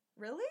smoked.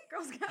 Really?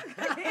 Girl Scout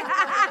cookie.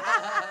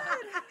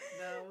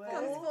 No way.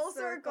 Comes full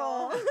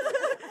circle.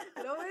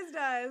 It always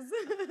does.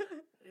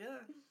 Yeah,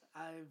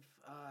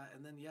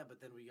 and then but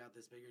then we got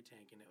this bigger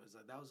tank, and it was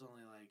like that was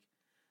only like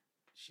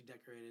she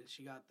decked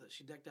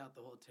out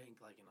the whole tank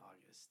like in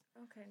August,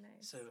 Okay.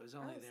 Nice. so it was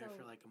only Oh, there so-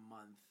 for like a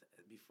month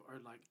before, or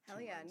like Hell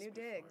 2 yeah, months new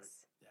before.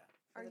 digs. Yeah,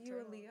 Are the you a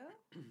turtle. Leo?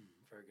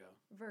 Virgo.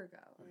 Virgo.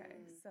 Okay.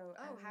 Mm. So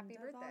Oh, happy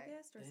end of birthday.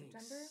 August or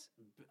September? Thanks.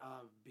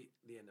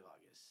 The end of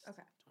August.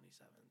 Okay.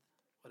 27th.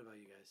 What about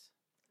you guys?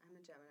 I'm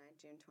a Gemini,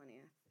 June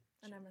 20th.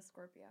 And I'm a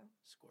Scorpio.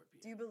 Scorpio.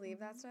 Do you believe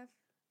that stuff?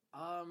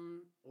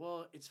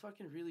 Well, it's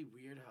fucking really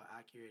weird how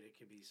accurate it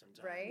could be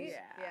sometimes. Right?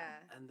 Yeah. Yeah.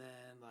 And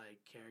then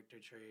like character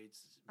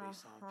traits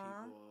based on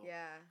Uh-huh. people.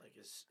 Yeah. Like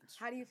it's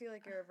How do you feel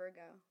like you're a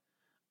Virgo?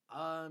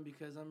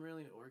 Because I'm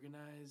really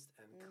organized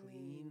and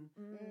clean,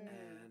 Mm.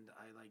 and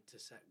I like to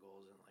set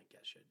goals and like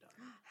get shit done.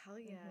 Hell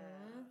yeah.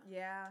 Mhm.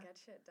 Yeah. Get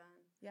shit done.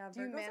 Yeah.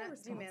 Do you, Virgos are do you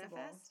responsible.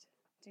 manifest?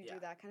 Do you Yeah. do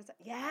that kind of stuff?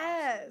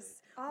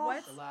 Yes. Oh,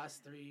 What's The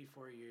last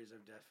 3-4 years,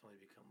 I've definitely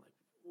become like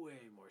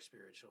way more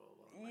spiritual.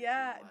 Like,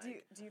 yeah? being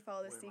like, Do you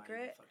follow the "Why am I even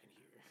secret? fucking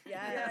here?"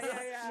 Yes.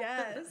 Yeah.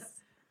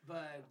 Yes.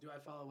 But do I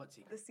follow what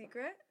secret? The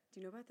Secret? Do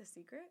you know about The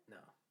Secret? No.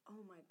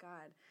 Oh my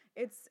God.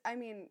 I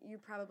mean, you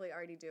probably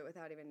already do it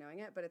without even knowing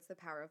it, but it's the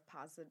power of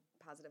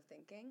positive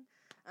thinking.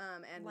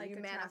 And Like you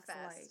attracts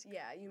manifest. like.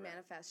 Yeah, you Right.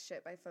 manifest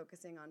shit by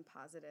focusing on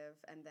positive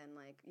and then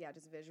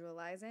just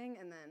visualizing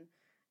and then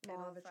Law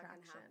it'll of fucking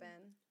attraction.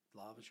 happen.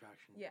 Law of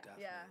attraction. Yeah.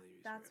 Definitely. Yeah.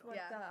 is That's real. what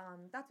Yeah.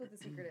 that's what the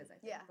secret is. I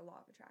think Yeah. the law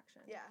of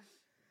attraction. Yeah.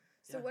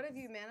 So Yeah. what have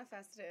you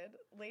manifested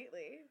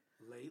lately?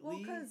 Lately. Well,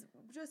 because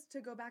just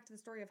to go back to the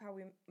story of how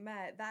we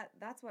met,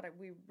 that's what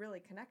we really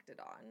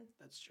connected on.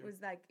 That's true.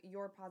 Was like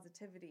your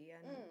positivity,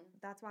 and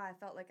that's why I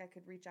felt like I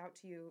could reach out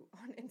to you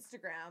on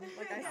Instagram.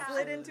 Like I Yeah.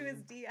 slid into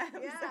his DMs. I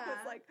Yeah.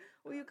 was like,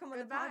 "Will you come on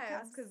Good the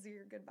podcast vibes. because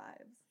you're good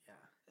vibes?"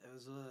 Yeah,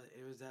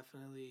 it was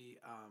definitely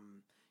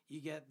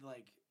you get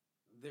like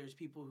there's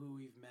people who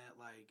we've met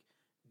like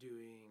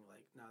doing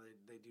like now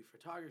they do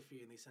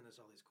photography and they send us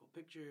all these cool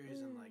pictures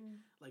and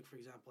like for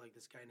example like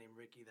this guy named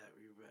Ricky that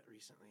we met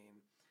recently,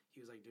 and he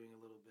was like doing a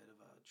little bit of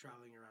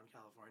traveling around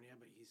California,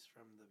 but he's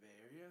from the Bay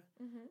Area.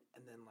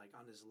 And then like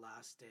on his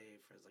last day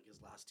for his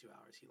last 2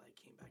 hours, he like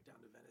came back down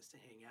to Venice to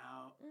hang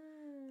out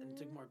and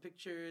took more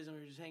pictures, and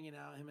we were just hanging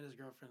out, him and his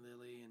girlfriend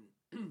Lily, and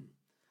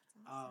That's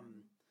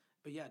awesome.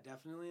 but yeah,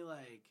 definitely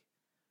like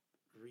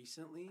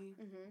recently,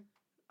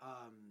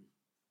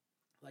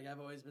 like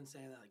I've always been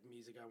saying that like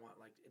music, I want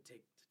like to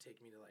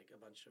take me to like a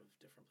bunch of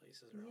different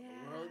places around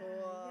the world.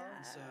 Cool.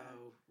 And so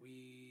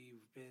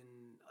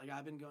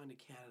I've been going to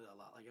Canada a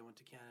lot. Like I went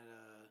to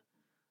Canada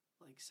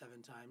like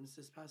 7 times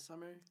this past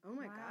summer, Oh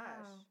my Wow.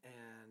 gosh.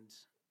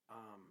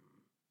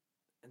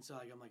 and so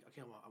like I'm like,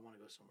 okay, well, I want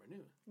to go somewhere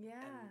new.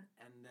 Yeah.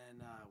 And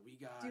then we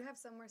got. Do you have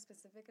somewhere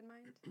specific in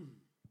mind?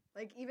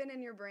 Like even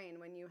in your brain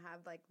when you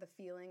have like the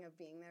feeling of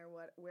being there,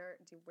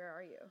 where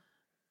are you?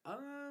 I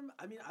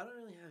mean, I don't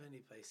really have any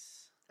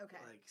place. Okay.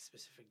 Like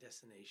specific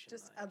destination.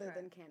 Just like, other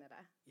Okay. than Canada.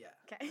 yeah.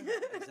 Okay.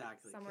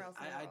 Exactly. Somewhere 'cause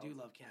else in the I do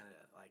world. love Canada.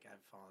 Like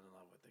I've fallen in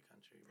love with the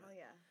country. Hell But,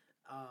 yeah.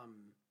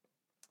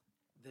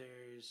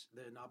 there's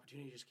an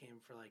opportunity just came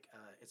for like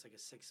it's like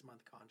a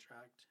 6-month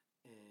contract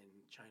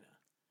in China,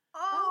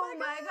 Oh,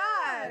 my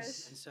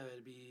gosh. and so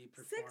it'd be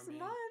 6 performing.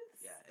 months.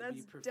 Yeah, it'd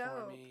be That's dope.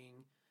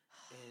 performing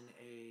in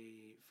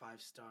a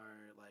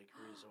 5-star like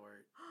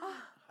resort.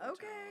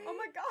 Okay. hotel. Oh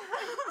my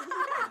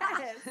god.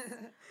 Yes.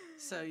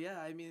 So yeah,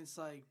 I mean, it's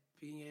like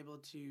being able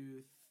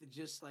to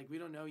just like we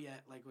don't know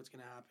yet like what's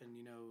gonna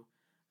happen,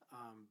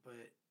 but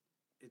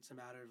it's a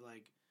matter of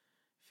like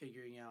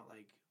figuring out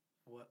like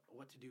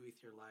what to do with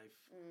your life.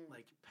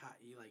 Like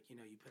you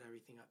put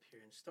everything up here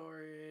in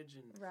storage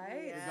and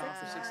Right. you're gone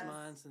for 6 Yes.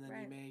 months, and then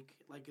Right. you make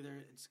like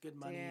it's good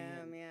money.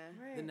 Damn, and yeah.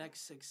 Right. The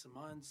next 6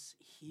 months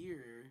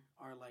here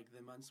are like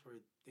the months where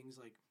things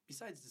like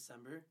besides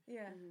December,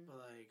 Yeah. but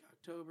like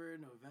October,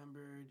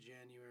 November,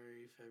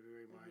 January,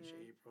 February, March,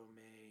 April,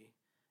 May,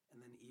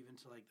 and then even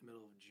to like the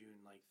middle of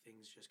June, like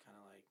things just kind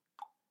of like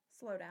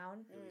Slow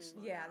down. really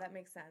slow Yeah, down. that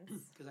makes sense.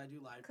 Because I do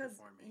live Because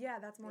performing. yeah,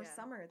 that's more Yeah.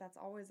 summer. That's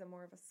always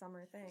more of a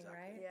summer thing,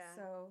 Exactly. right? Yeah.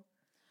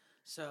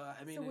 So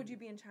I mean, so would you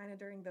be in China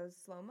during those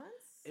slow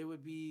months? It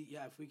would be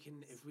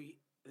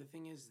The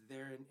thing is,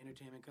 they're an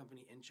entertainment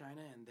company in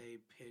China, and they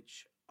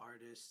pitch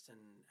artists and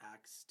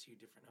acts to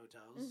different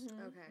hotels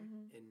Okay.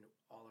 in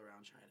all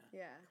around China.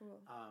 Yeah.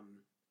 Cool.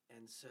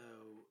 And so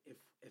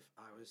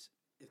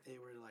if they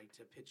were like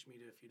to pitch me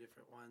to a few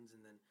different ones,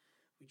 and then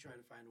we try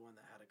to find one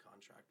that had a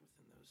contract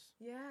within those.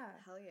 Yeah.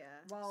 Hell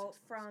yeah. Well,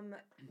 6 from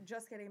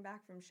just getting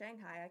back from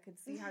Shanghai, I could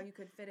see how you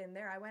could fit in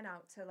there. I went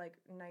out to like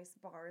nice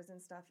bars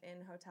and stuff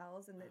in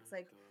hotels, and it's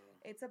like Cool.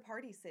 it's a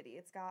party city.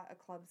 It's got a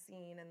club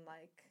scene and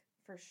like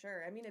for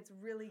sure. I mean, it's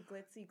really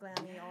glitzy,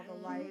 glammy, all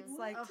the lights.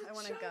 Like, Oh, I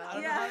want to I go.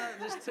 don't know how that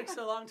just took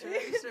so long to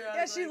register. I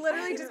Yeah, was she like,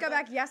 literally just got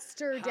back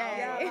yesterday.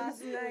 yeah,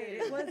 last night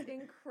it was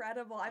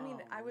incredible. I mean,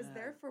 Oh, I was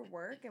there man. for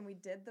work, and we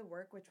did the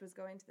work, which was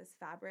going to this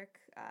fabric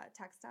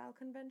textile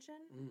convention.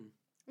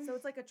 Mm. So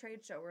it's like a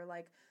trade show. We're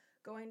like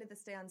going to the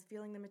stands,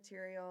 feeling the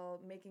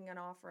material, making an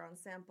offer on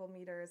sample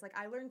meters. Like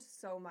I learned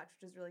so much,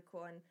 which is really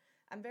cool. And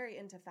I'm very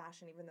into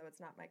fashion, even though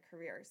it's not my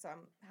career. So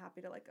I'm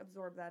happy to like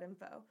absorb that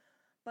info.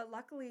 But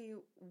luckily,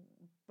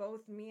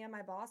 both me and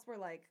my boss were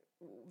like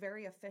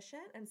very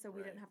efficient, and so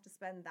we Right. didn't have to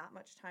spend that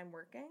much time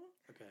working.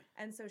 Okay.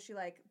 And so she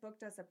like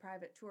booked us a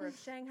private tour of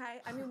Shanghai.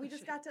 I mean, we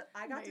just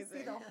I got to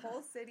see the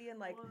whole city and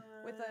like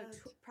with a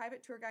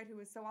private tour guide who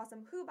was so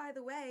awesome. Who, by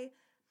the way,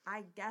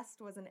 I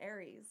guessed was an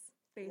Aries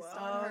based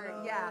on her.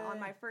 Whoa. Yeah, on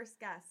my first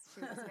guess,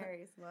 she was an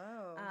Aries.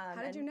 Whoa. How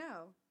did and you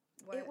know?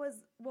 It was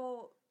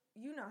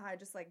you know how I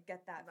just like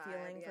get that Vibe,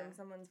 feeling yeah. from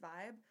someone's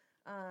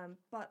vibe.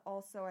 But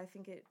also I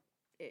think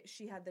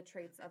she had the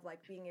traits of like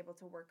being able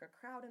to work a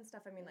crowd and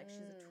stuff. I mean, like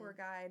she's a tour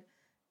guide.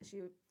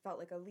 She felt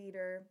like a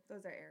leader.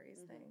 Those are Aries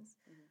things.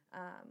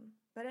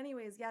 But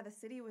anyways, yeah, the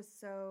city was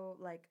so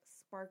like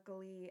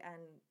sparkly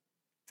and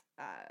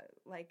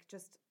like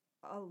just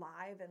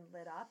alive and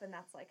lit up, and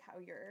that's like how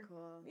your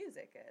Cool.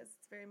 music is.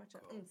 It's very much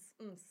Cool.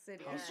 a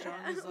city. How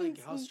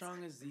Yeah.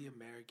 strong is the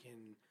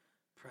American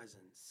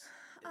presence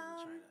in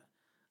China?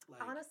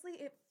 Like, Honestly,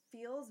 it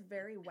feels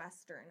very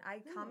Western. I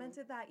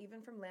commented that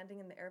even from landing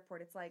in the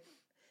airport. It's like,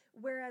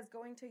 whereas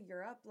going to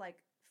Europe,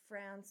 like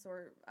France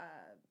or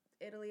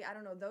Italy, I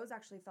don't know, those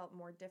actually felt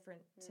more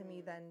different to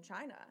me than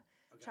China.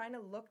 Okay. China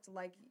looked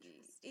like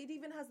it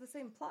even has the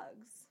same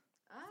plugs,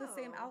 the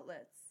same Oh.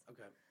 outlets.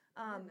 Okay.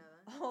 I didn't know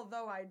that.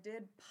 Although I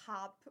did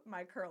pop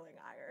my curling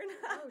iron.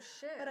 Oh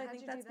shit. But I How'd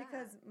think you do that's that?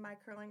 because my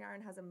curling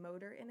iron has a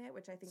motor in it,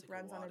 which I think It's like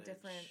a runs on a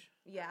different. wattage.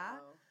 Yeah.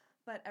 Oh.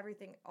 But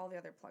all the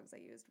other plugs I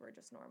used were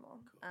just normal.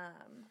 Cool.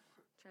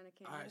 Trying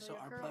to All right, so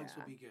our plugs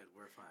will be good.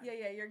 We're fine.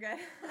 Yeah, you're good.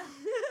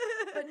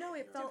 But no,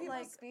 it Do felt people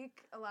like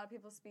speak? A lot of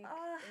people speak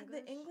English.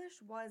 the English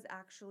was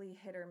actually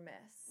hit or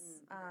miss.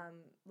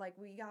 Like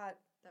we got,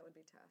 That would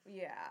be tough.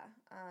 yeah.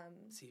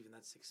 See, even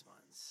that's 6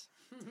 months.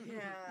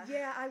 Yeah.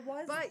 Yeah, I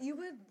was. But you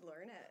would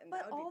learn it, and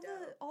But that would be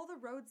dope. all the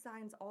road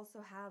signs also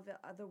have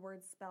the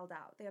words spelled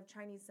out. They have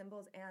Chinese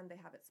symbols and they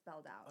have it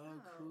spelled out. Oh,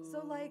 cool.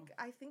 So like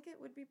I think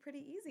it would be pretty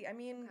easy. I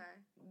mean,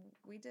 Okay.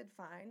 we did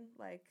fine.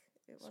 Like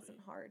it wasn't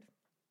Sweet. hard.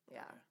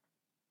 Yeah.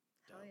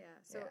 Okay. Hell Dope. yeah.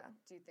 So Yeah.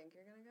 do you think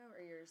you're gonna go,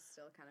 or you're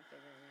still kind of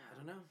figuring it I out?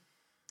 don't know.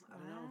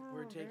 Wow,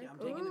 We're very taking. I'm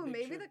cool. taking Ooh, a big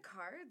maybe trip. the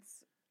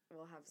cards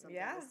will have something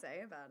Yeah. to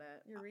say about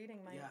it. You're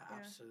reading my Yeah,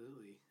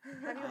 absolutely.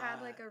 Have you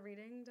had like a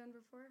reading done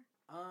before?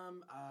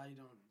 I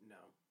don't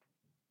know.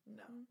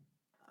 No, Mhm.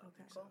 I don't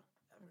think Okay. so.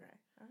 Ever.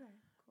 Okay. Okay.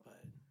 Cool.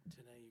 But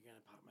today you're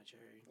gonna pop my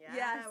cherry. Yeah,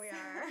 Yes. we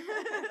are.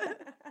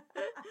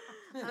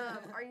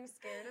 Are you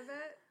scared of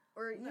it?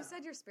 Or No. you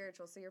said you're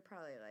spiritual, so you're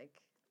probably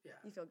like Yeah,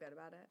 you feel good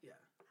about it. yeah.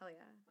 Hell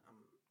yeah.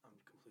 I'm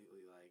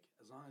completely like,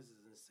 as long as it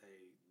doesn't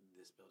say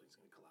this building's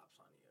gonna collapse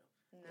on you,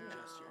 No. and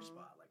just your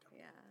spot. Like, I'm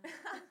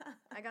Yeah.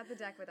 I got the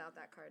deck without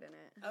that card in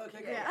it.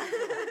 Okay, Yeah.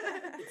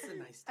 cool. It's a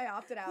nice I deck.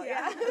 opted out.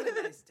 Yeah. Yeah. It's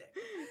a nice deck.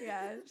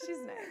 Yeah, she's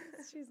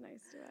nice. She's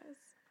nice to us.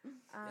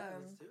 Yeah,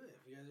 let's do it.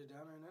 If you guys are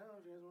down right now,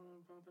 if you guys want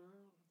to pump it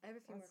out. I have a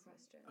few more Awesome.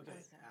 questions. Okay,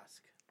 Okay.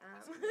 ask.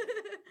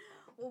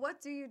 Well,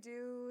 what do you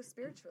do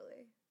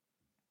spiritually?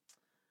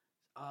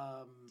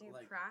 Do you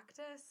Like,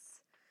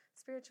 practice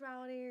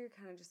spirituality, or you're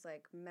kind of just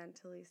like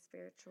mentally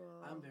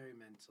spiritual? I'm very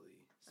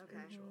mentally Okay.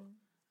 spiritual.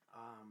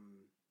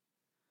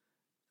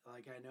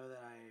 Like I know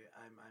that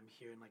I'm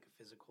here in like a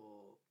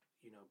physical,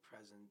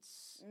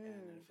 presence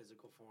and in a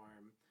physical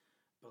form,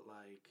 but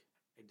like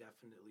I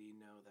definitely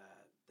know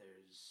that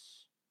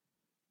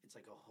it's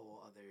like a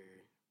whole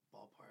other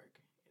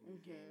ballpark in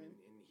the game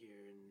in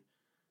here, and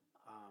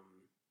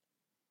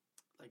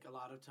like a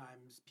lot of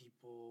times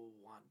people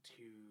want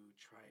to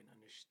try and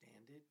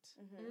understand it,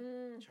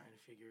 trying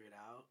to figure it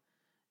out,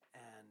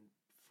 and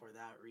for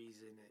that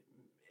reason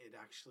it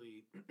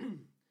actually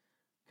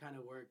kind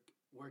of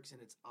works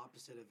in its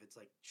opposite of its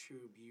like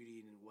true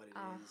beauty and what it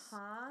is.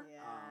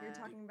 Yeah. You're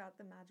talking about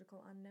the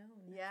magical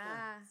unknown.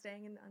 Yeah.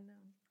 Staying in the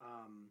unknown.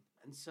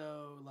 And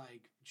so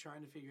like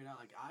trying to figure it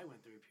out, like I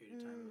went through a period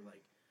of time of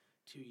like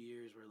 2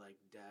 years where like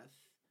death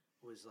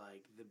was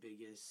like the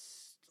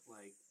biggest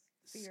like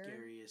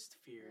scariest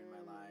fear in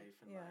my life,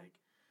 and like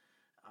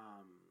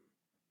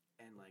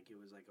and like it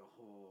was like a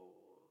whole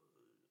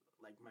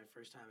like my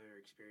first time ever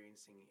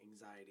experiencing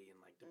anxiety and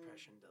like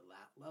depression to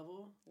that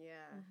level.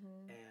 Yeah.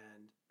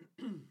 And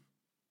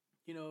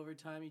over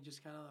time you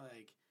just kind of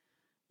like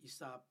you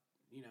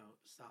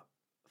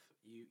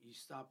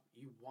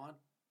want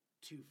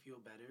to feel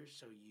better,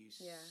 so you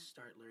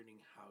start learning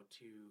how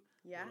to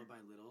little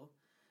by little,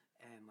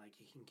 and like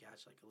you can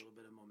catch like a little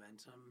bit of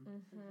momentum,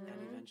 and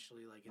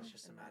eventually like it's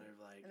just a matter of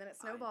like, and then it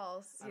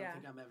snowballs. I don't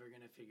think I'm ever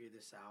gonna figure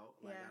this out.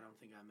 Like I don't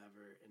think I'm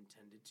ever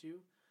intended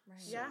to. Right.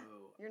 So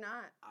you're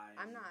not.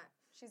 I'm not.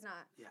 She's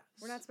not. Yeah.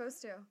 We're not supposed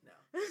to. No.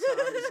 So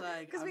I'm just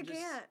like because we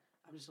can't.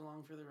 I'm just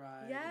along for the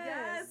ride.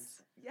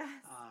 Yes.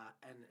 Yes.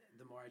 And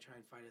the more I try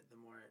and fight it, the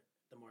more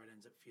it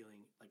ends up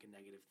feeling like a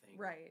negative thing.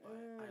 Right.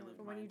 But I lived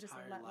But my when you just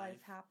entire let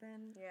life life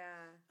happen.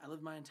 Yeah. I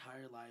lived my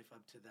entire life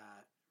up to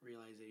that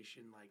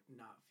realization, like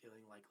not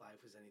feeling like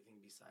life was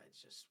anything besides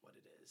just what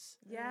it is.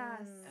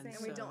 Yes. And And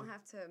we don't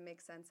have to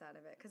make sense out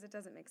of it because it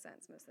doesn't make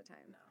sense most of the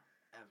time. No,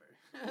 ever.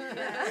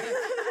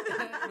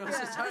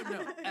 Most of the time,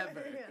 no,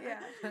 ever.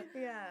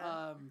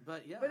 Yeah.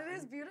 But yeah. But it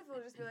is beautiful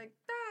to just be like,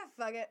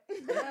 fuck it.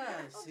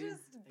 Yeah, I'll see,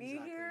 just be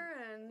exactly. here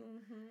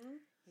and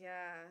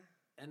yeah.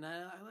 And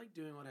I like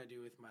doing what I do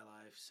with my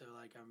life, so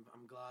like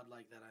I'm glad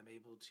like that I'm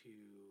able to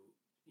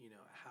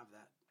have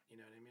that, you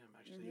know what I mean? I'm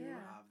actually able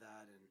to have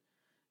that, and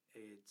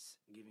it's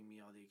giving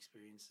me all the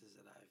experiences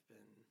that I've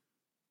been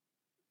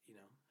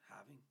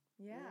having.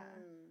 Yeah.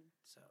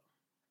 So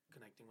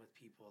connecting with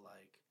people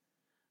like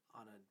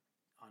on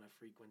a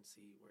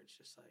frequency where it's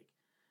just like,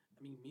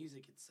 I mean,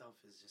 music itself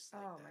is just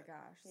like My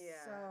gosh.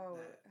 Yeah. So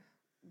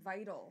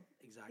vital.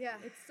 Exactly. Yeah.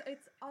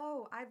 It's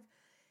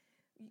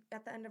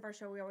at the end of our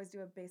show, we always do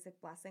a basic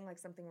blessing, like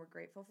something we're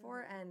grateful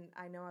for. And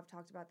I know I've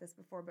talked about this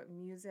before, but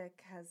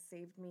music has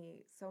saved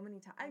me so many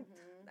times.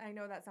 I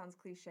know that sounds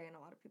cliche and a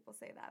lot of people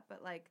say that,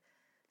 but like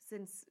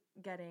since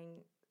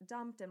getting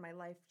dumped and my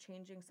life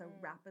changing so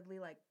rapidly,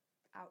 like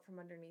out from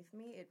underneath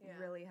me, it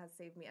really has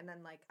saved me. And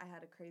then like I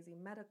had a crazy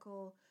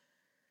medical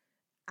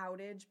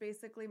outage,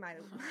 basically. My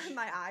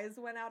eyes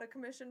went out of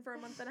commission for a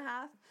month and a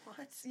half.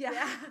 What?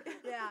 Yeah.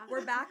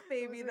 We're back,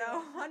 baby, real.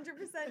 though.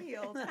 100%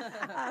 healed.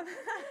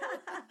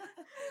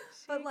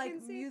 But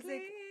like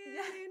music,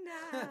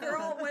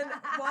 girl.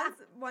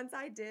 Once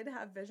I did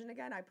have vision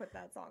again, I put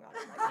that song on.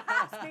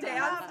 Like,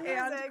 dance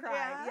and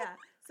cry. Yeah.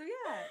 So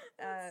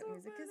so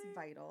music is funny.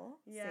 vital.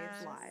 Yes.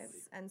 Saves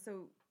lives, and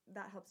so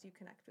that helps you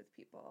connect with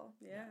people.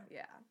 Yeah.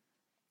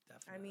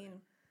 Definitely. I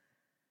mean,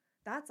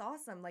 that's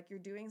awesome. Like you're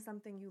doing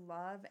something you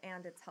love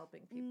and it's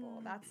helping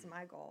people. That's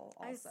my goal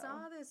also. I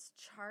saw this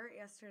chart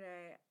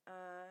yesterday.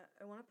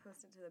 I want to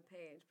post it to the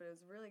page, but it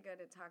was really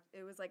good.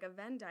 It was like a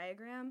Venn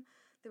diagram.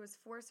 There was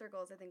 4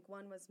 circles. I think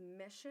one was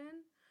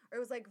mission, or it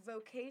was like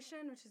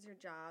vocation, which is your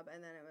job,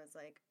 and then it was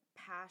like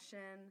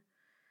passion.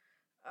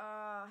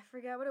 I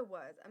forget what it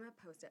was. I'm gonna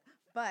post it.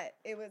 But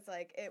it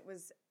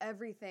was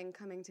everything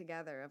coming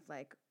together of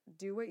like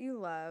do what you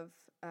love,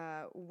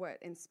 what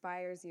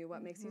inspires you,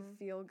 what makes you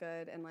feel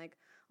good, and like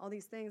all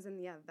these things. And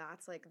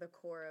that's like the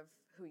core of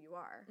who you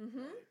are.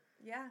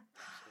 Yeah.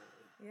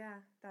 Yeah.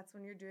 That's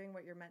when you're doing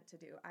what you're meant to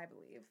do, I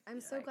believe.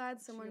 I'm so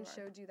glad someone you are.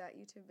 showed you that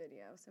YouTube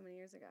video so many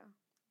years ago.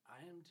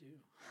 I am too.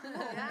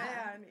 Oh,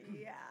 man.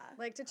 Yeah.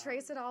 Like to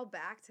trace it all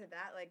back to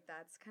that, like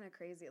that's kind of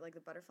crazy. Like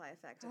the butterfly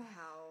effect of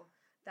how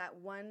that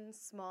one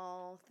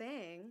small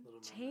thing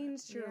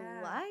changed your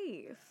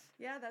life.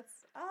 Yeah,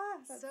 that's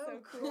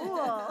so cool.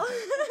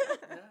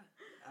 Yeah,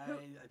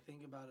 I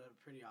think about it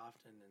pretty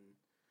often, and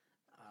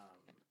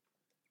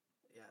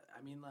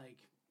I mean, like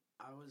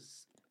I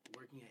was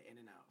working at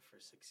In-N-Out for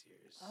 6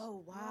 years.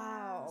 Oh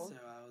wow! So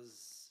I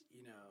was,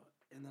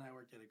 and then I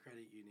worked at a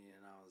credit union,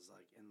 and I was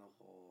like in the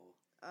whole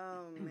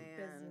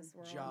Business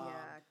world. job,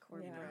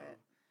 corporate,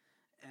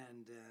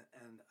 and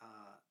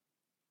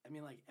I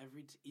mean, like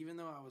even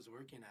though I was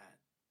working at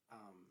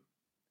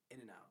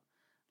In-N-Out,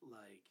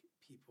 like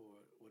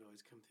people would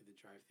always come through the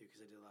drive-thru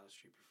because I did a lot of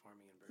street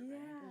performing in Burbank.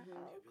 Yeah. They'd be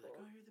like,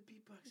 "Oh, you're the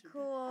beatboxer."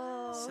 Cool.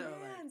 Oh, So,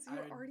 man. like, So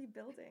you're already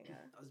building.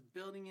 I was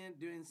building it,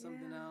 doing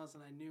something else,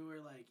 and I knew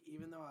where, like,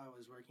 even though I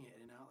was working at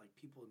In-N-Out, like,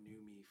 people knew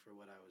me for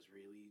what I was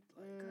really,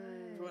 like,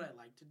 for what I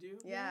like to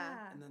do.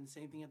 Yeah. And then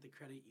same thing at the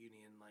credit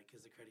union, like,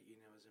 because the credit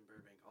union was in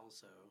Burbank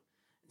also.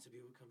 And so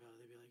people would come out,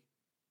 they'd be like,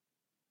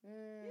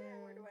 Yeah,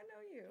 where do I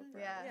know you from?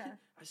 Yeah. Yeah.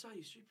 I saw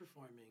you street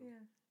performing. Yeah.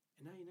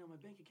 And now you know my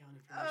bank account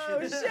Oh,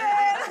 information.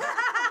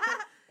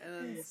 shit.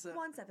 And then so,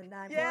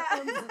 1794. Yeah.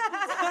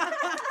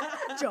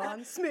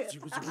 John Smith.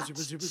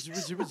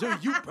 super,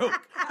 you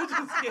broke.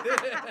 Just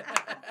kidding.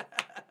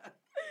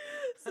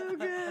 So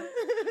good.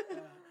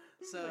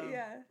 So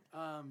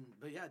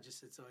But yeah.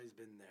 just it's always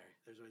been there.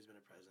 There's always been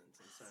a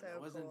presence, and so, So it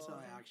wasn't until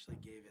cool. I actually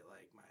gave it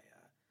like my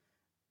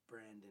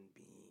brand and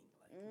being.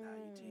 Like now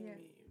you take Yeah.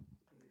 me and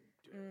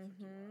do whatever the fuck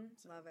you want.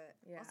 So Love it.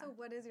 Yeah. Also,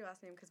 what is your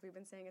last name? Because we've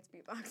been saying it's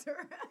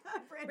Beatboxer.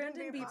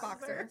 Brandon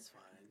Beatboxer. that's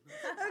fine.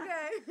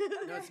 Okay.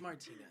 No, it's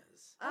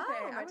Martinez. Oh,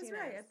 Okay, I was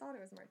right. I Martinez. thought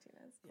it was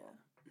Martinez. Cool.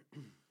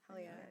 Yeah. Hell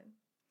yeah. Good.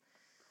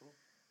 Cool.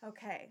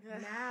 Okay, Ugh,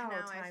 now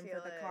I time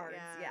feel for the it, cards.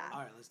 yeah. Yeah. All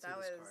right, let's do That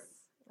this was. card.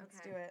 Let's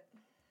Okay. do it.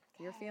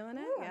 You're feeling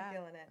it? Ooh, Yeah. I'm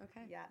feeling it.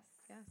 Okay. Yes.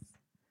 Yes.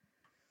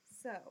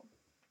 So,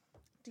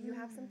 do you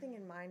have something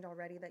in mind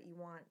already that you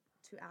want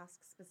to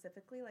ask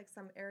specifically, like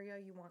some area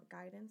you want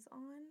guidance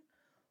on,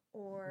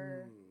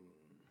 or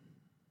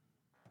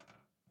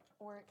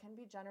it can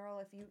be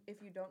general.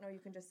 If you don't know, you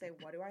can just say,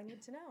 "What do I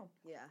need to know?"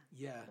 Yeah.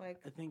 Yeah, Like,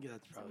 I think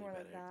that's Something probably more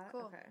better. like that.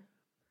 Cool. Okay.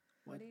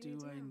 What do you do need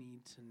to I know?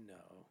 need to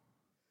know?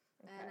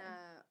 Okay.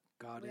 And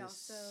Goddess. we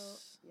also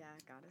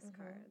goddess Mhm.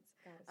 cards.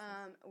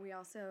 Goddesses. We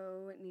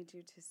also need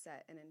you to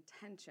set an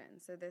intention.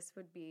 So this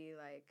would be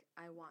like,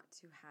 I want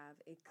to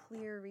have a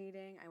clear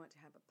reading. I want to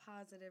have a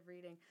positive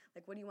reading.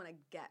 Like, what do you want to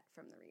get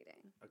from the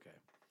reading? Okay.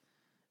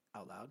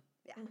 Out loud.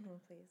 Yeah.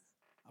 Please.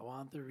 I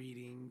want the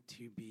reading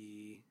to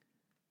be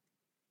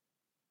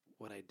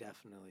what I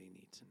definitely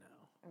need to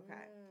know.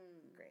 Okay.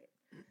 Great.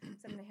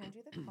 So I'm going to hand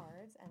you the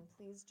cards, and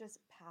please just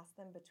pass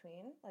them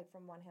between, like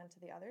from one hand to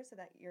the other, so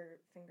that your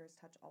fingers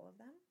touch all of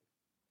them.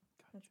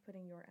 I'm just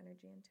putting your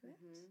energy into it.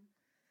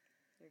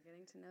 You're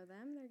getting to know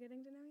them. They're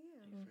getting to know you.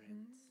 Hey,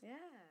 friends. Yeah.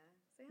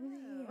 Say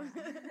hello.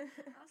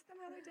 Yeah. Ask them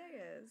how their day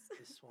is.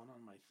 This one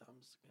on my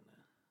thumb's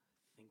gonna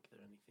think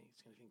they're anything.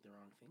 It's gonna think the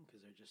wrong thing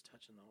because they're just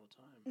touching the whole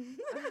time.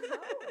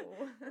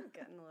 Oh.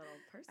 Getting a little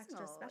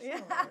personal. Extra special.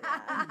 Yeah.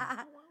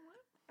 Yeah.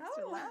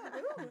 Extra loud.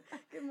 Ooh,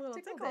 give them a little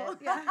Tickle tickle.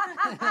 bit, yeah.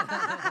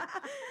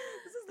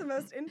 This is the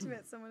most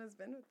intimate someone has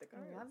been with the I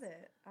cards. love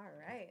it. All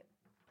right.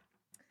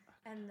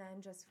 And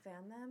then just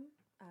fan them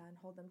and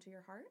hold them to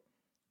your heart.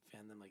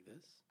 Fan them like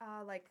this.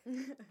 Like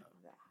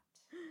that.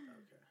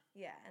 Okay.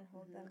 Yeah, and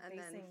hold them And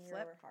then facing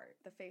flip. your heart.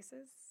 The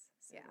faces.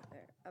 So Yeah.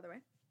 there. Other way.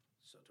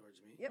 So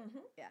towards me. Yep.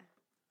 Mhm. Yeah.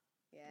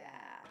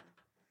 Yeah.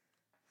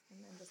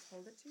 And then just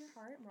hold it to your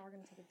heart. And we're all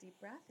going to take a deep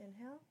breath.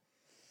 Inhale.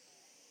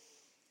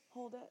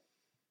 Hold it.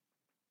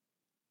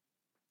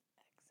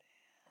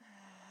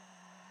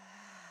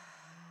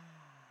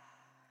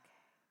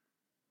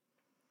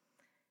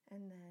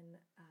 And then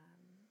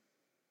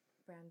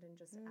Brandon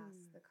just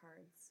asked the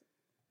cards,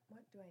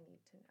 what do I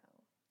need to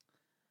know?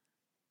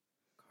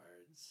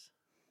 Cards.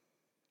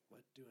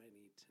 What do I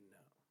need to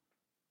know?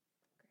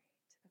 Great.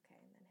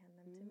 Okay, and then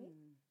hand them to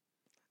me.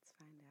 Let's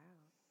find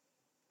out.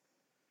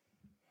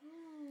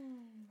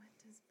 What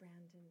does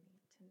Brandon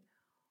need to know?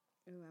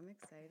 Ooh, I'm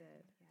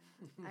excited.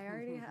 Yeah. I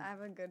already have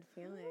a good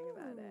feeling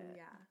about Ooh, it.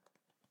 Yeah.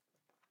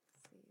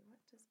 Let's see,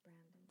 what does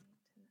Brandon need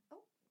to know?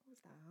 Oh, what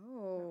was that?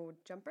 Oh,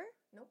 jumper?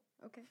 Nope.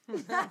 Okay.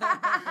 Okay.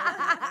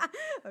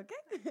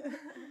 What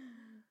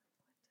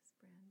does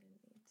Brandon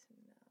need to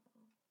know?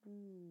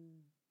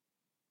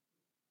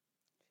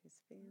 She's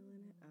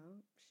feeling it.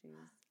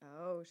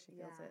 Oh, she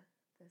feels Yeah, it.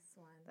 this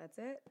one. That's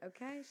it.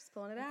 Okay, she's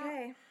pulling it out.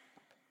 Okay.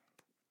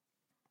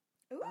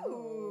 Ooh.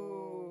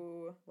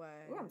 Oh. What?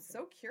 Ooh, I'm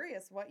so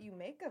curious what you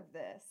make of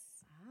this.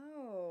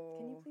 Oh.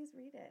 Can you please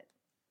read it?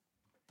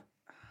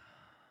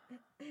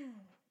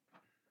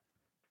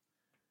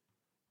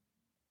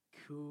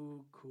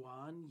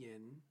 Kuan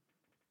Yin,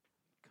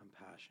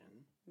 compassion.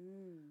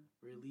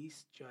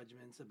 Release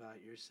judgments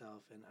about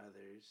yourself and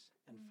others,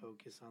 and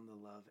focus on the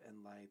love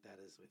and light that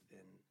is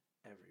within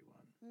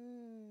everyone.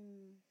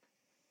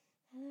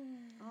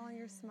 Oh,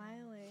 you're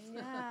smiling.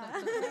 Yeah.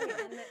 And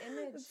the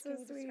image, That's so can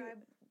you sweet. describe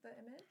the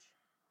image?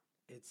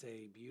 It's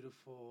a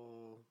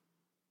beautiful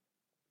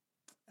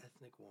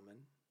ethnic woman,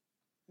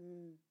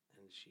 and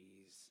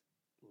she's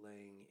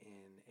laying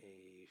in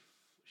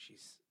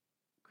she's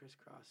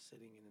crisscross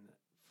sitting in a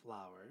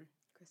flower,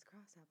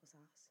 Crisscross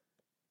applesauce.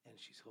 and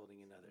she's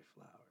holding another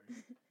flower.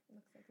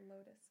 Looks like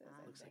lotuses.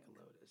 I Looks like think.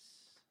 a lotus.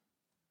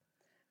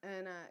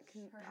 And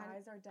Her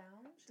eyes are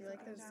down. Do you like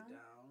She's those- looking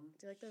Down.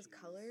 do you like those She's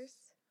colors?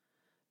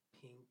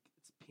 Pink.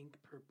 It's pink,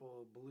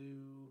 purple,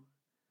 blue.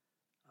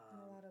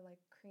 And a lot of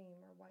like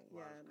cream or white.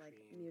 lot Yeah, of like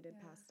cream. muted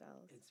Yeah.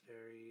 pastels. It's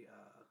very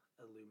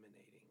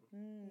illuminating.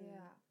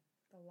 Yeah,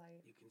 the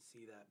light. You can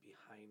see that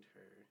behind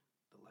her,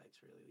 the light's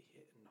really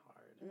hitting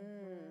hard.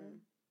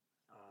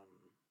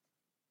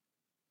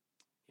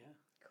 Yeah.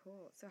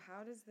 Cool. So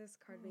how does this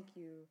card make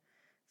you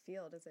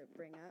feel? Does it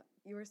bring up?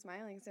 You were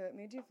smiling, so it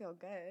made you feel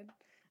good.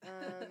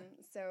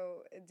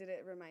 So did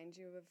it remind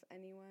you of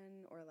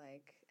anyone or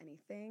like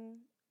anything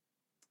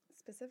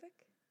specific?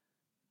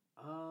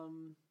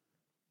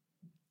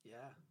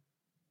 Yeah,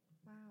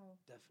 Wow.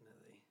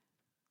 definitely.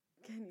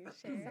 Can you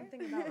share?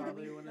 Something about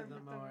Probably relief one of the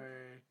from-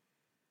 more.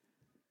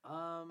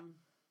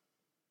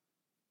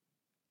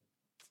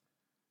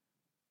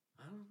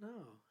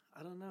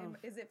 I don't know.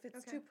 Is it if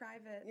it's Okay. too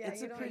private? Yeah, It's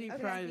you a don't- pretty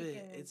okay. private.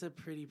 Speaking- It's a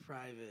pretty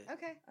private.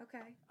 Okay.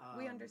 Okay.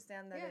 We Um,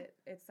 understand that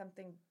yeah. it's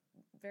something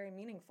very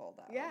meaningful,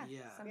 though. Yeah.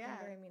 Yeah. Something Yeah.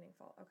 very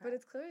meaningful. Okay. But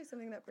it's clearly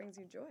something that brings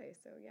you joy.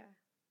 So yeah.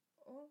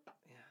 Oh,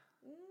 Yeah.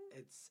 mm,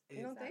 It's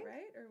You don't is that think?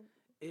 right? Or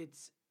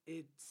it's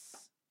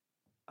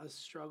a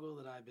struggle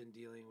that I've been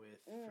dealing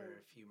with Mm. for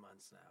a few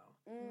months now,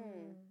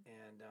 and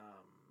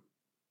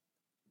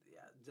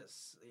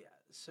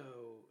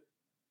So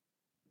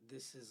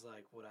this is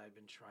like what I've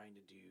been trying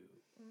to do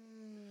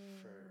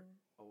for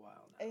a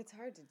while now. It's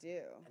hard to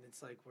do. And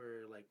it's like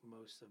where like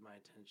most of my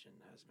attention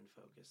has been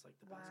focused like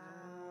the past couple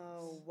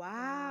of Oh, months.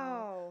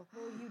 wow.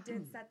 Well, you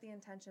did set the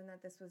intention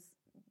that this was,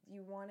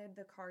 you wanted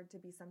the card to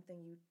be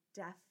something you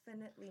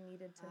definitely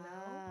needed to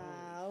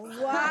know. Wow.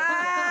 fuck.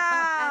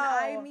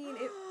 And I mean,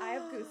 I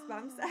have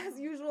goosebumps as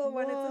usual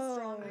when it's a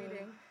strong Whoa.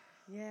 reading.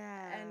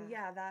 Yeah. And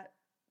yeah,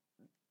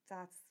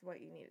 that's what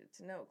you needed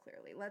to know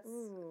clearly. Let's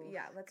Ooh,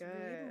 let's good.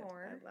 read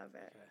more. I love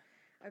it.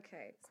 Okay.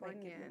 Okay, This might Kuan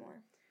give you Yin.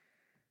 more.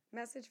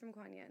 Message from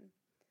Kuan Yin.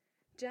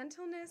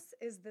 Gentleness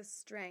is the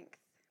strength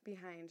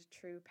behind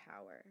true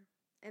power,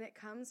 and it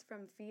comes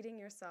from feeding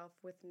yourself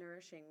with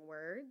nourishing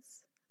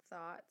words,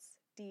 thoughts,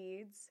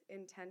 deeds,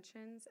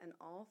 intentions, and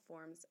all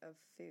forms of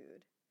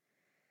food.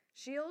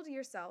 Shield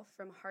yourself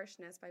from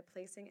harshness by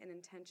placing an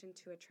intention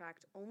to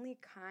attract only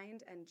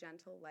kind and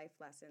gentle life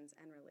lessons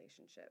and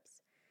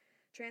relationships.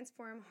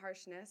 Transform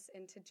harshness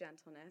into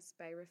gentleness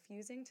by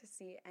refusing to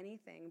see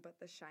anything but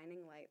the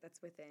shining light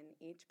that's within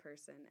each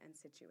person and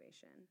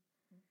situation.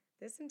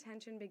 This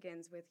intention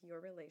begins with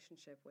your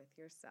relationship with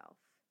yourself.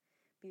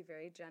 Be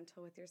very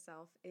gentle with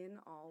yourself in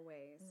all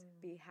ways.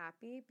 Be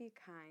happy, be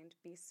kind,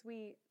 be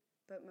sweet,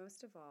 but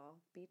most of all,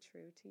 be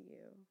true to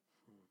you.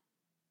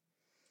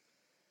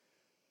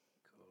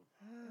 Cool.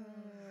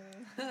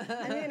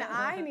 I mean,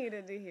 I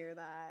needed to hear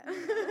that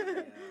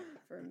Yeah.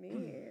 for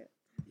me.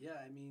 Yeah,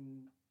 I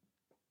mean,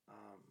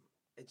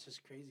 it's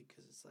just crazy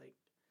because it's like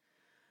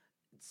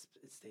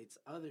it states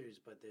others,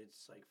 but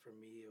it's like for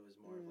me, it was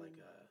more of like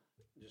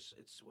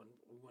it's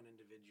one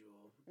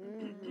individual,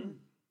 and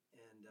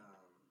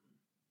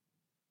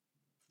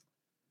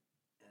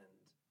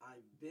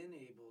I've been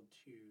able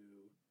to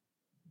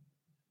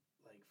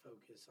like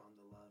focus on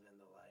the love and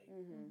the light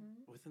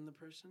within the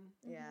person,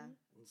 Yeah.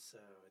 and so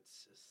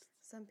it's just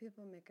Some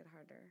people make it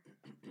harder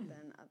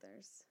than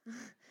others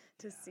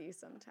to Yeah, see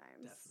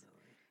sometimes.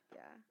 definitely.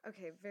 Yeah.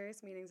 Okay,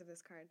 various meanings of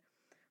this card.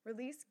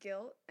 Release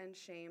guilt and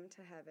shame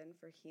to heaven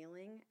for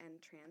healing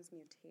and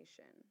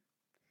transmutation.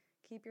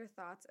 Keep your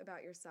thoughts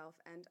about yourself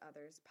and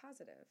others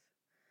positive.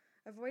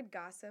 Avoid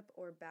gossip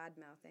or bad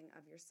mouthing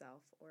of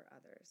yourself or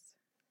others.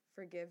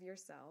 Forgive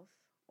yourself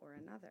or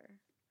another.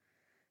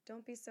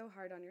 Don't be so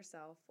hard on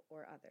yourself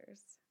or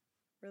others.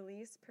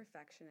 Release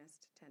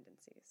perfectionist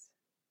tendencies.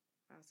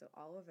 Wow, so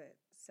all of it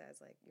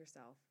says like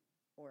yourself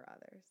or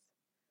others.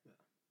 Yeah.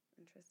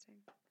 Interesting.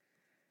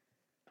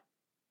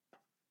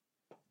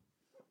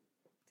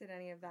 Did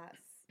any of that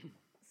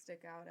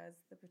stick out as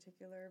the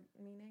particular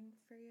meaning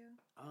for you?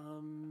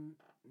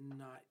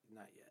 Not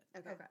yet.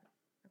 Okay.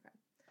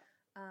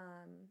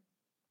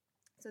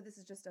 So this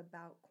is just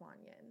about Kuan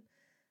Yin.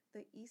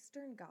 The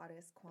Eastern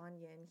goddess Kuan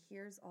Yin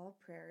hears all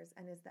prayers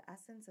and is the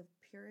essence of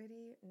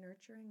purity,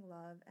 nurturing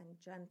love, and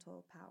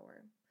gentle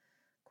power.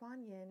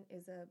 Kuan Yin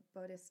is a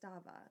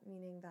bodhisattva,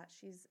 meaning that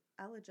she's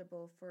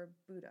eligible for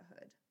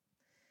Buddhahood.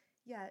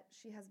 Yet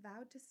she has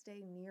vowed to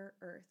stay near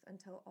Earth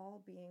until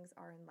all beings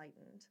are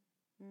enlightened.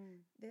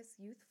 This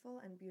youthful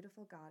and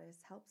beautiful goddess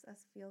helps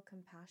us feel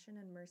compassion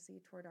and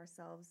mercy toward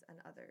ourselves and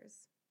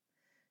others.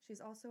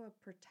 She's also a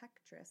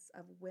protectress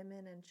of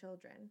women and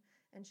children,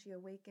 and she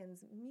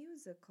awakens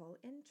musical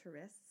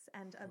interests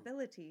and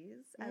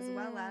abilities as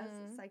well as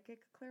psychic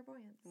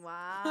clairvoyance.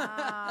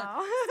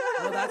 Wow.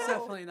 Well, that's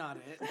definitely not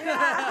it.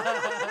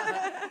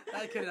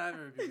 That could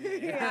never be me.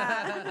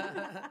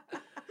 Yeah.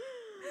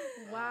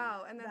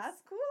 Wow. And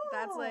That's cool.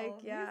 that's like,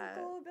 yeah.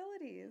 Musical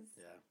abilities.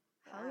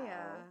 Yeah. Hell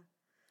yeah. Wow.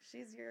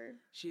 She's your...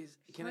 She's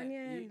can Kuan I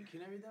Yin.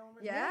 can I read that one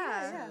more? Yeah.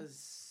 Yeah. It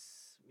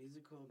says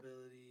musical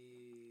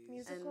abilities.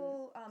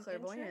 musical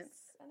clairvoyance.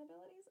 interests and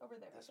abilities over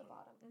there This at the one.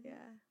 bottom. Mhm.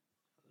 Yeah.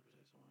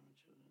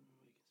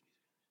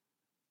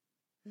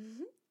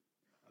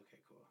 Okay,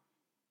 cool.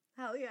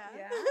 Hell yeah.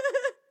 Yeah.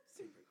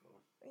 Super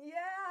cool.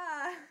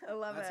 Yeah. I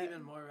love That's it.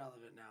 even more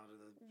relevant now to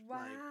the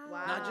Wow.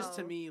 like not just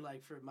to Wow. me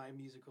like for my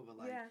musical, but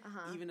like Yeah.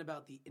 Uh-huh. even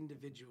about the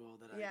individual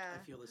that I Yeah.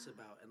 feel this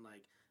about and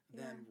like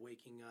them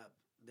waking up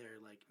their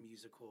like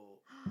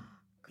musical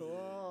Cool.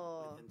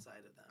 being within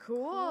inside of them.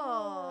 Cool.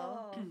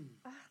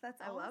 Ah,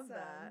 that's I love awesome.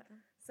 that.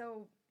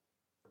 So,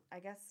 I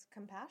guess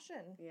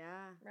compassion,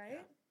 Yeah.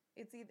 right?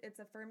 It's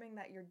affirming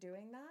that you're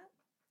doing that,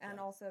 and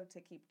Yeah. also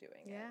to keep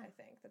doing Yeah. it. I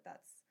think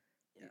that's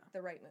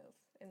the right move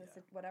in the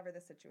Yeah. whatever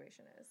the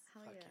situation is.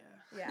 Hell Fuck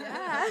yeah.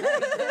 Yeah.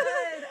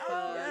 Good.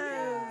 Oh,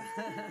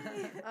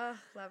 yeah. Oh,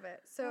 love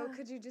it. So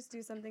could you just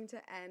do something to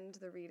end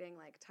the reading,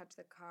 like touch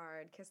the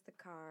card, kiss the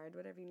card,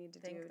 whatever you need to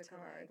Thank do the to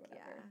card, like,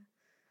 whatever.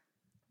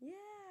 yeah.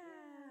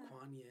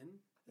 Kuan Yin?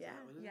 Is Yeah.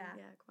 that what it is? Yeah.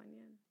 Yeah, Kuan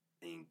Yin.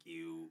 Thank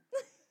you,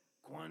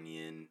 Kuan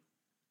Yin.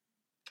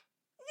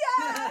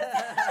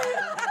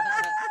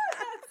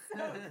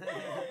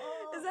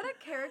 Is that a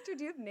character?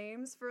 Do you have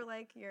names for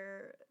like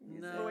your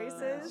No,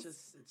 voices?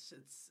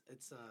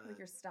 it's Like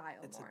your style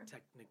it's more. a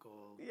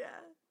technical Yeah.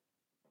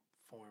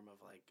 form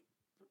of like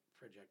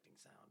projecting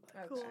sound.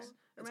 Like, Cool. it's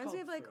Reminds me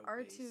called of like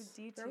throat bass.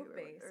 R2D2 Throat or,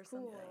 bass, or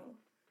cool. something.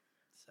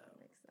 So That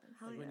makes sense.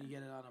 Hell like when yeah. you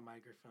get it on a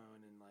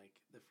microphone and like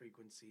the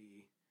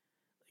frequency,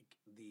 like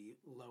the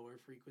lower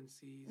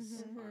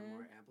frequencies are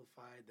more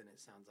amplified, then it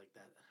sounds like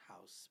that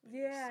house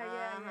bass.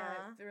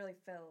 Uh-huh. It really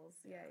fills.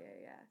 Yeah.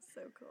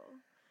 So cool.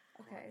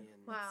 Okay. Kuan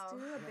Yin. Wow. Let's do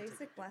I a gotta take a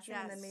basic blessing, picture.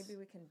 and then Yes. maybe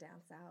we can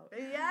dance out.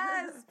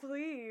 Yes,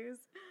 please.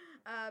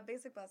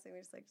 Basic blessing. We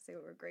just like to say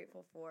what we're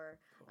grateful for.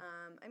 Cool.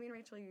 I mean,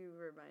 Rachel, you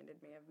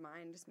reminded me of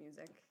mine, just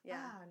music.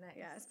 Yeah, Ah, nice.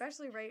 yeah.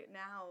 Especially right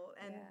now,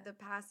 and Yeah. the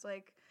past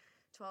like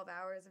 12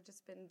 hours, I've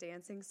just been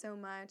dancing so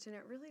much, and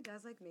it really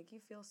does like make you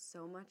feel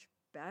so much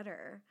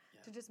better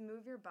Yeah. to just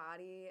move your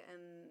body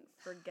and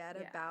forget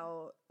Yeah.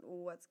 about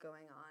what's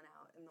going on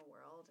out in the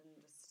world,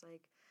 and just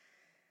like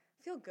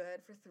feel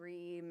good for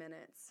 3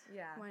 minutes.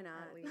 Yeah. Why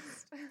not? At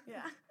least.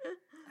 Yeah.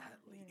 At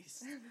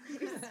least.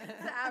 It's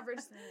the average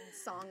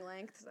song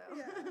length,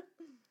 so.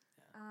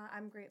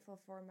 I'm grateful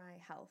for my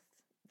health,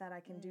 that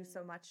I can do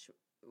so much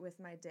with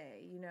my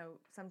day. You know,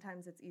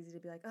 sometimes it's easy to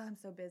be like, oh, I'm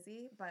so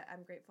busy, but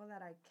I'm grateful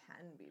that I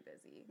can be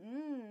busy.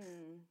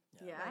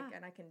 Yeah. Like,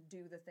 and I can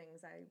do the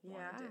things I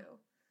want Yeah. to do.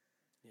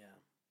 Yeah.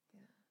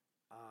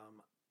 Yeah.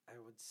 I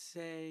would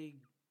say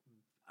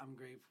I'm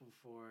grateful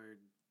for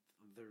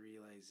the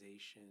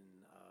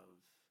realization of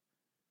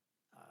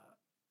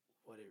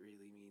what it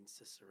really means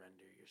to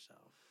surrender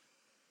yourself.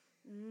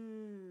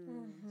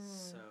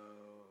 So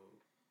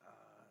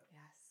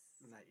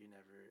Yes. that you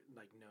never,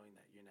 like knowing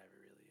that you're never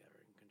really ever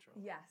in control.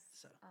 Yes.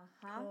 So,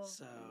 Cool.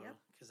 so, Yep.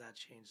 because that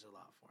changed a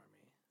lot for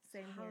me.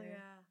 Same Hell here.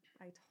 yeah.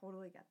 I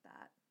totally get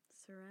that.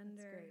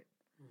 Surrender. That's great.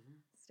 Mm-hmm.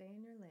 Stay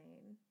in your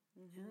lane.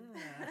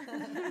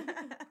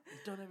 Yeah.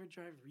 Don't ever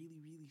drive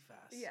really, really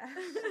fast. Yeah.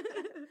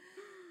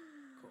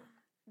 Cool.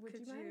 Would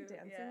Could you mind you-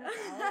 dancing yeah. with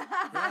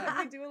Alex? Yeah. Can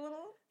we do a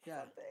little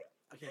Yeah. something?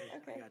 Okay. I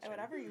Okay, got you.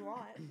 whatever you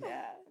want.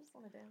 Yeah, I just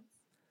want to dance.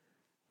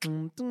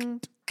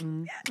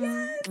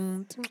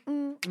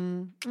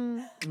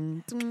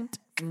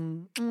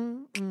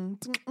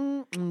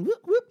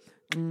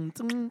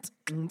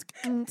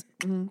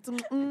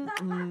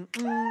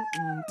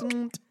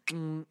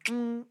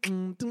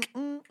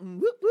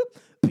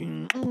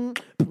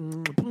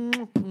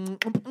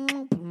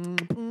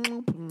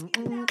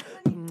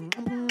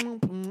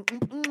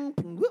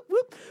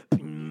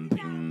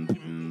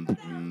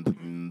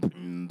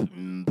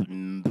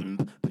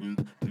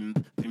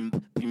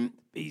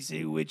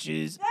 Basic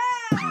witches.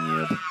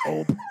 Yep.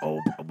 Op, op,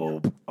 op,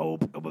 op,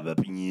 op, op,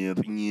 op, yep,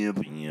 yep,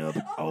 yep.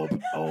 Op,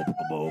 op,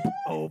 op,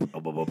 op,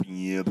 op, op, op,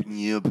 yep,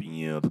 yep,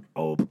 yep.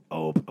 Op,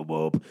 op, op,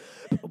 op,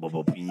 op, op,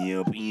 op,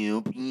 yep,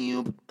 yep,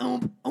 yep.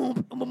 Op, op,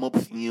 op, op,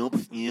 yep,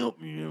 yep,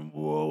 yep.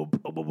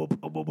 Op, op, op,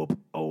 op, op, op,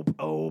 op,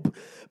 op.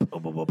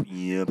 Op, op, op,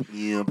 yep,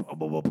 yep.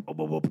 Op, op, op, op,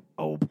 op,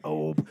 op, op,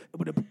 op.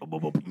 Op,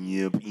 op, op,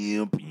 yep,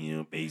 yep,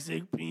 yep.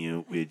 Basic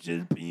pimp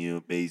witches,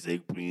 pimp,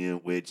 basic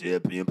pimp witches,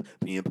 pimp,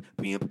 pimp,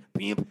 pimp,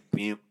 pimp,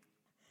 pimp.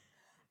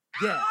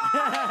 Yeah.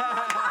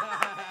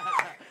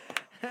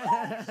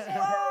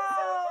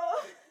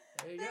 Whoa!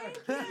 There you go.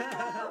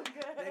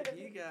 Thank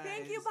you guys.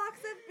 Thank you, Box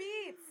of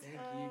Beats.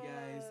 Thank you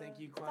guys. Thank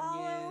you,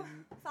 Kuan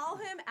Follow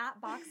him at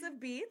Box of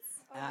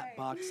Beats Yin. At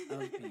Box of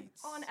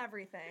Beats. on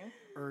everything.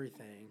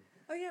 Everything.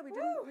 Oh yeah,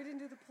 we didn't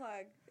do the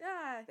plug.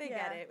 Yeah, They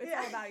yeah. get it. It's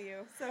Yeah. all about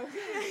you. So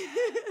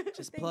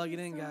Just plug it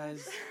in,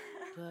 guys.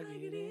 Plug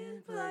it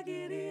in. Plug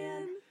it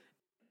in.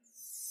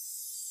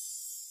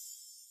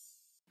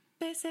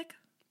 Basic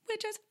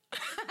witches.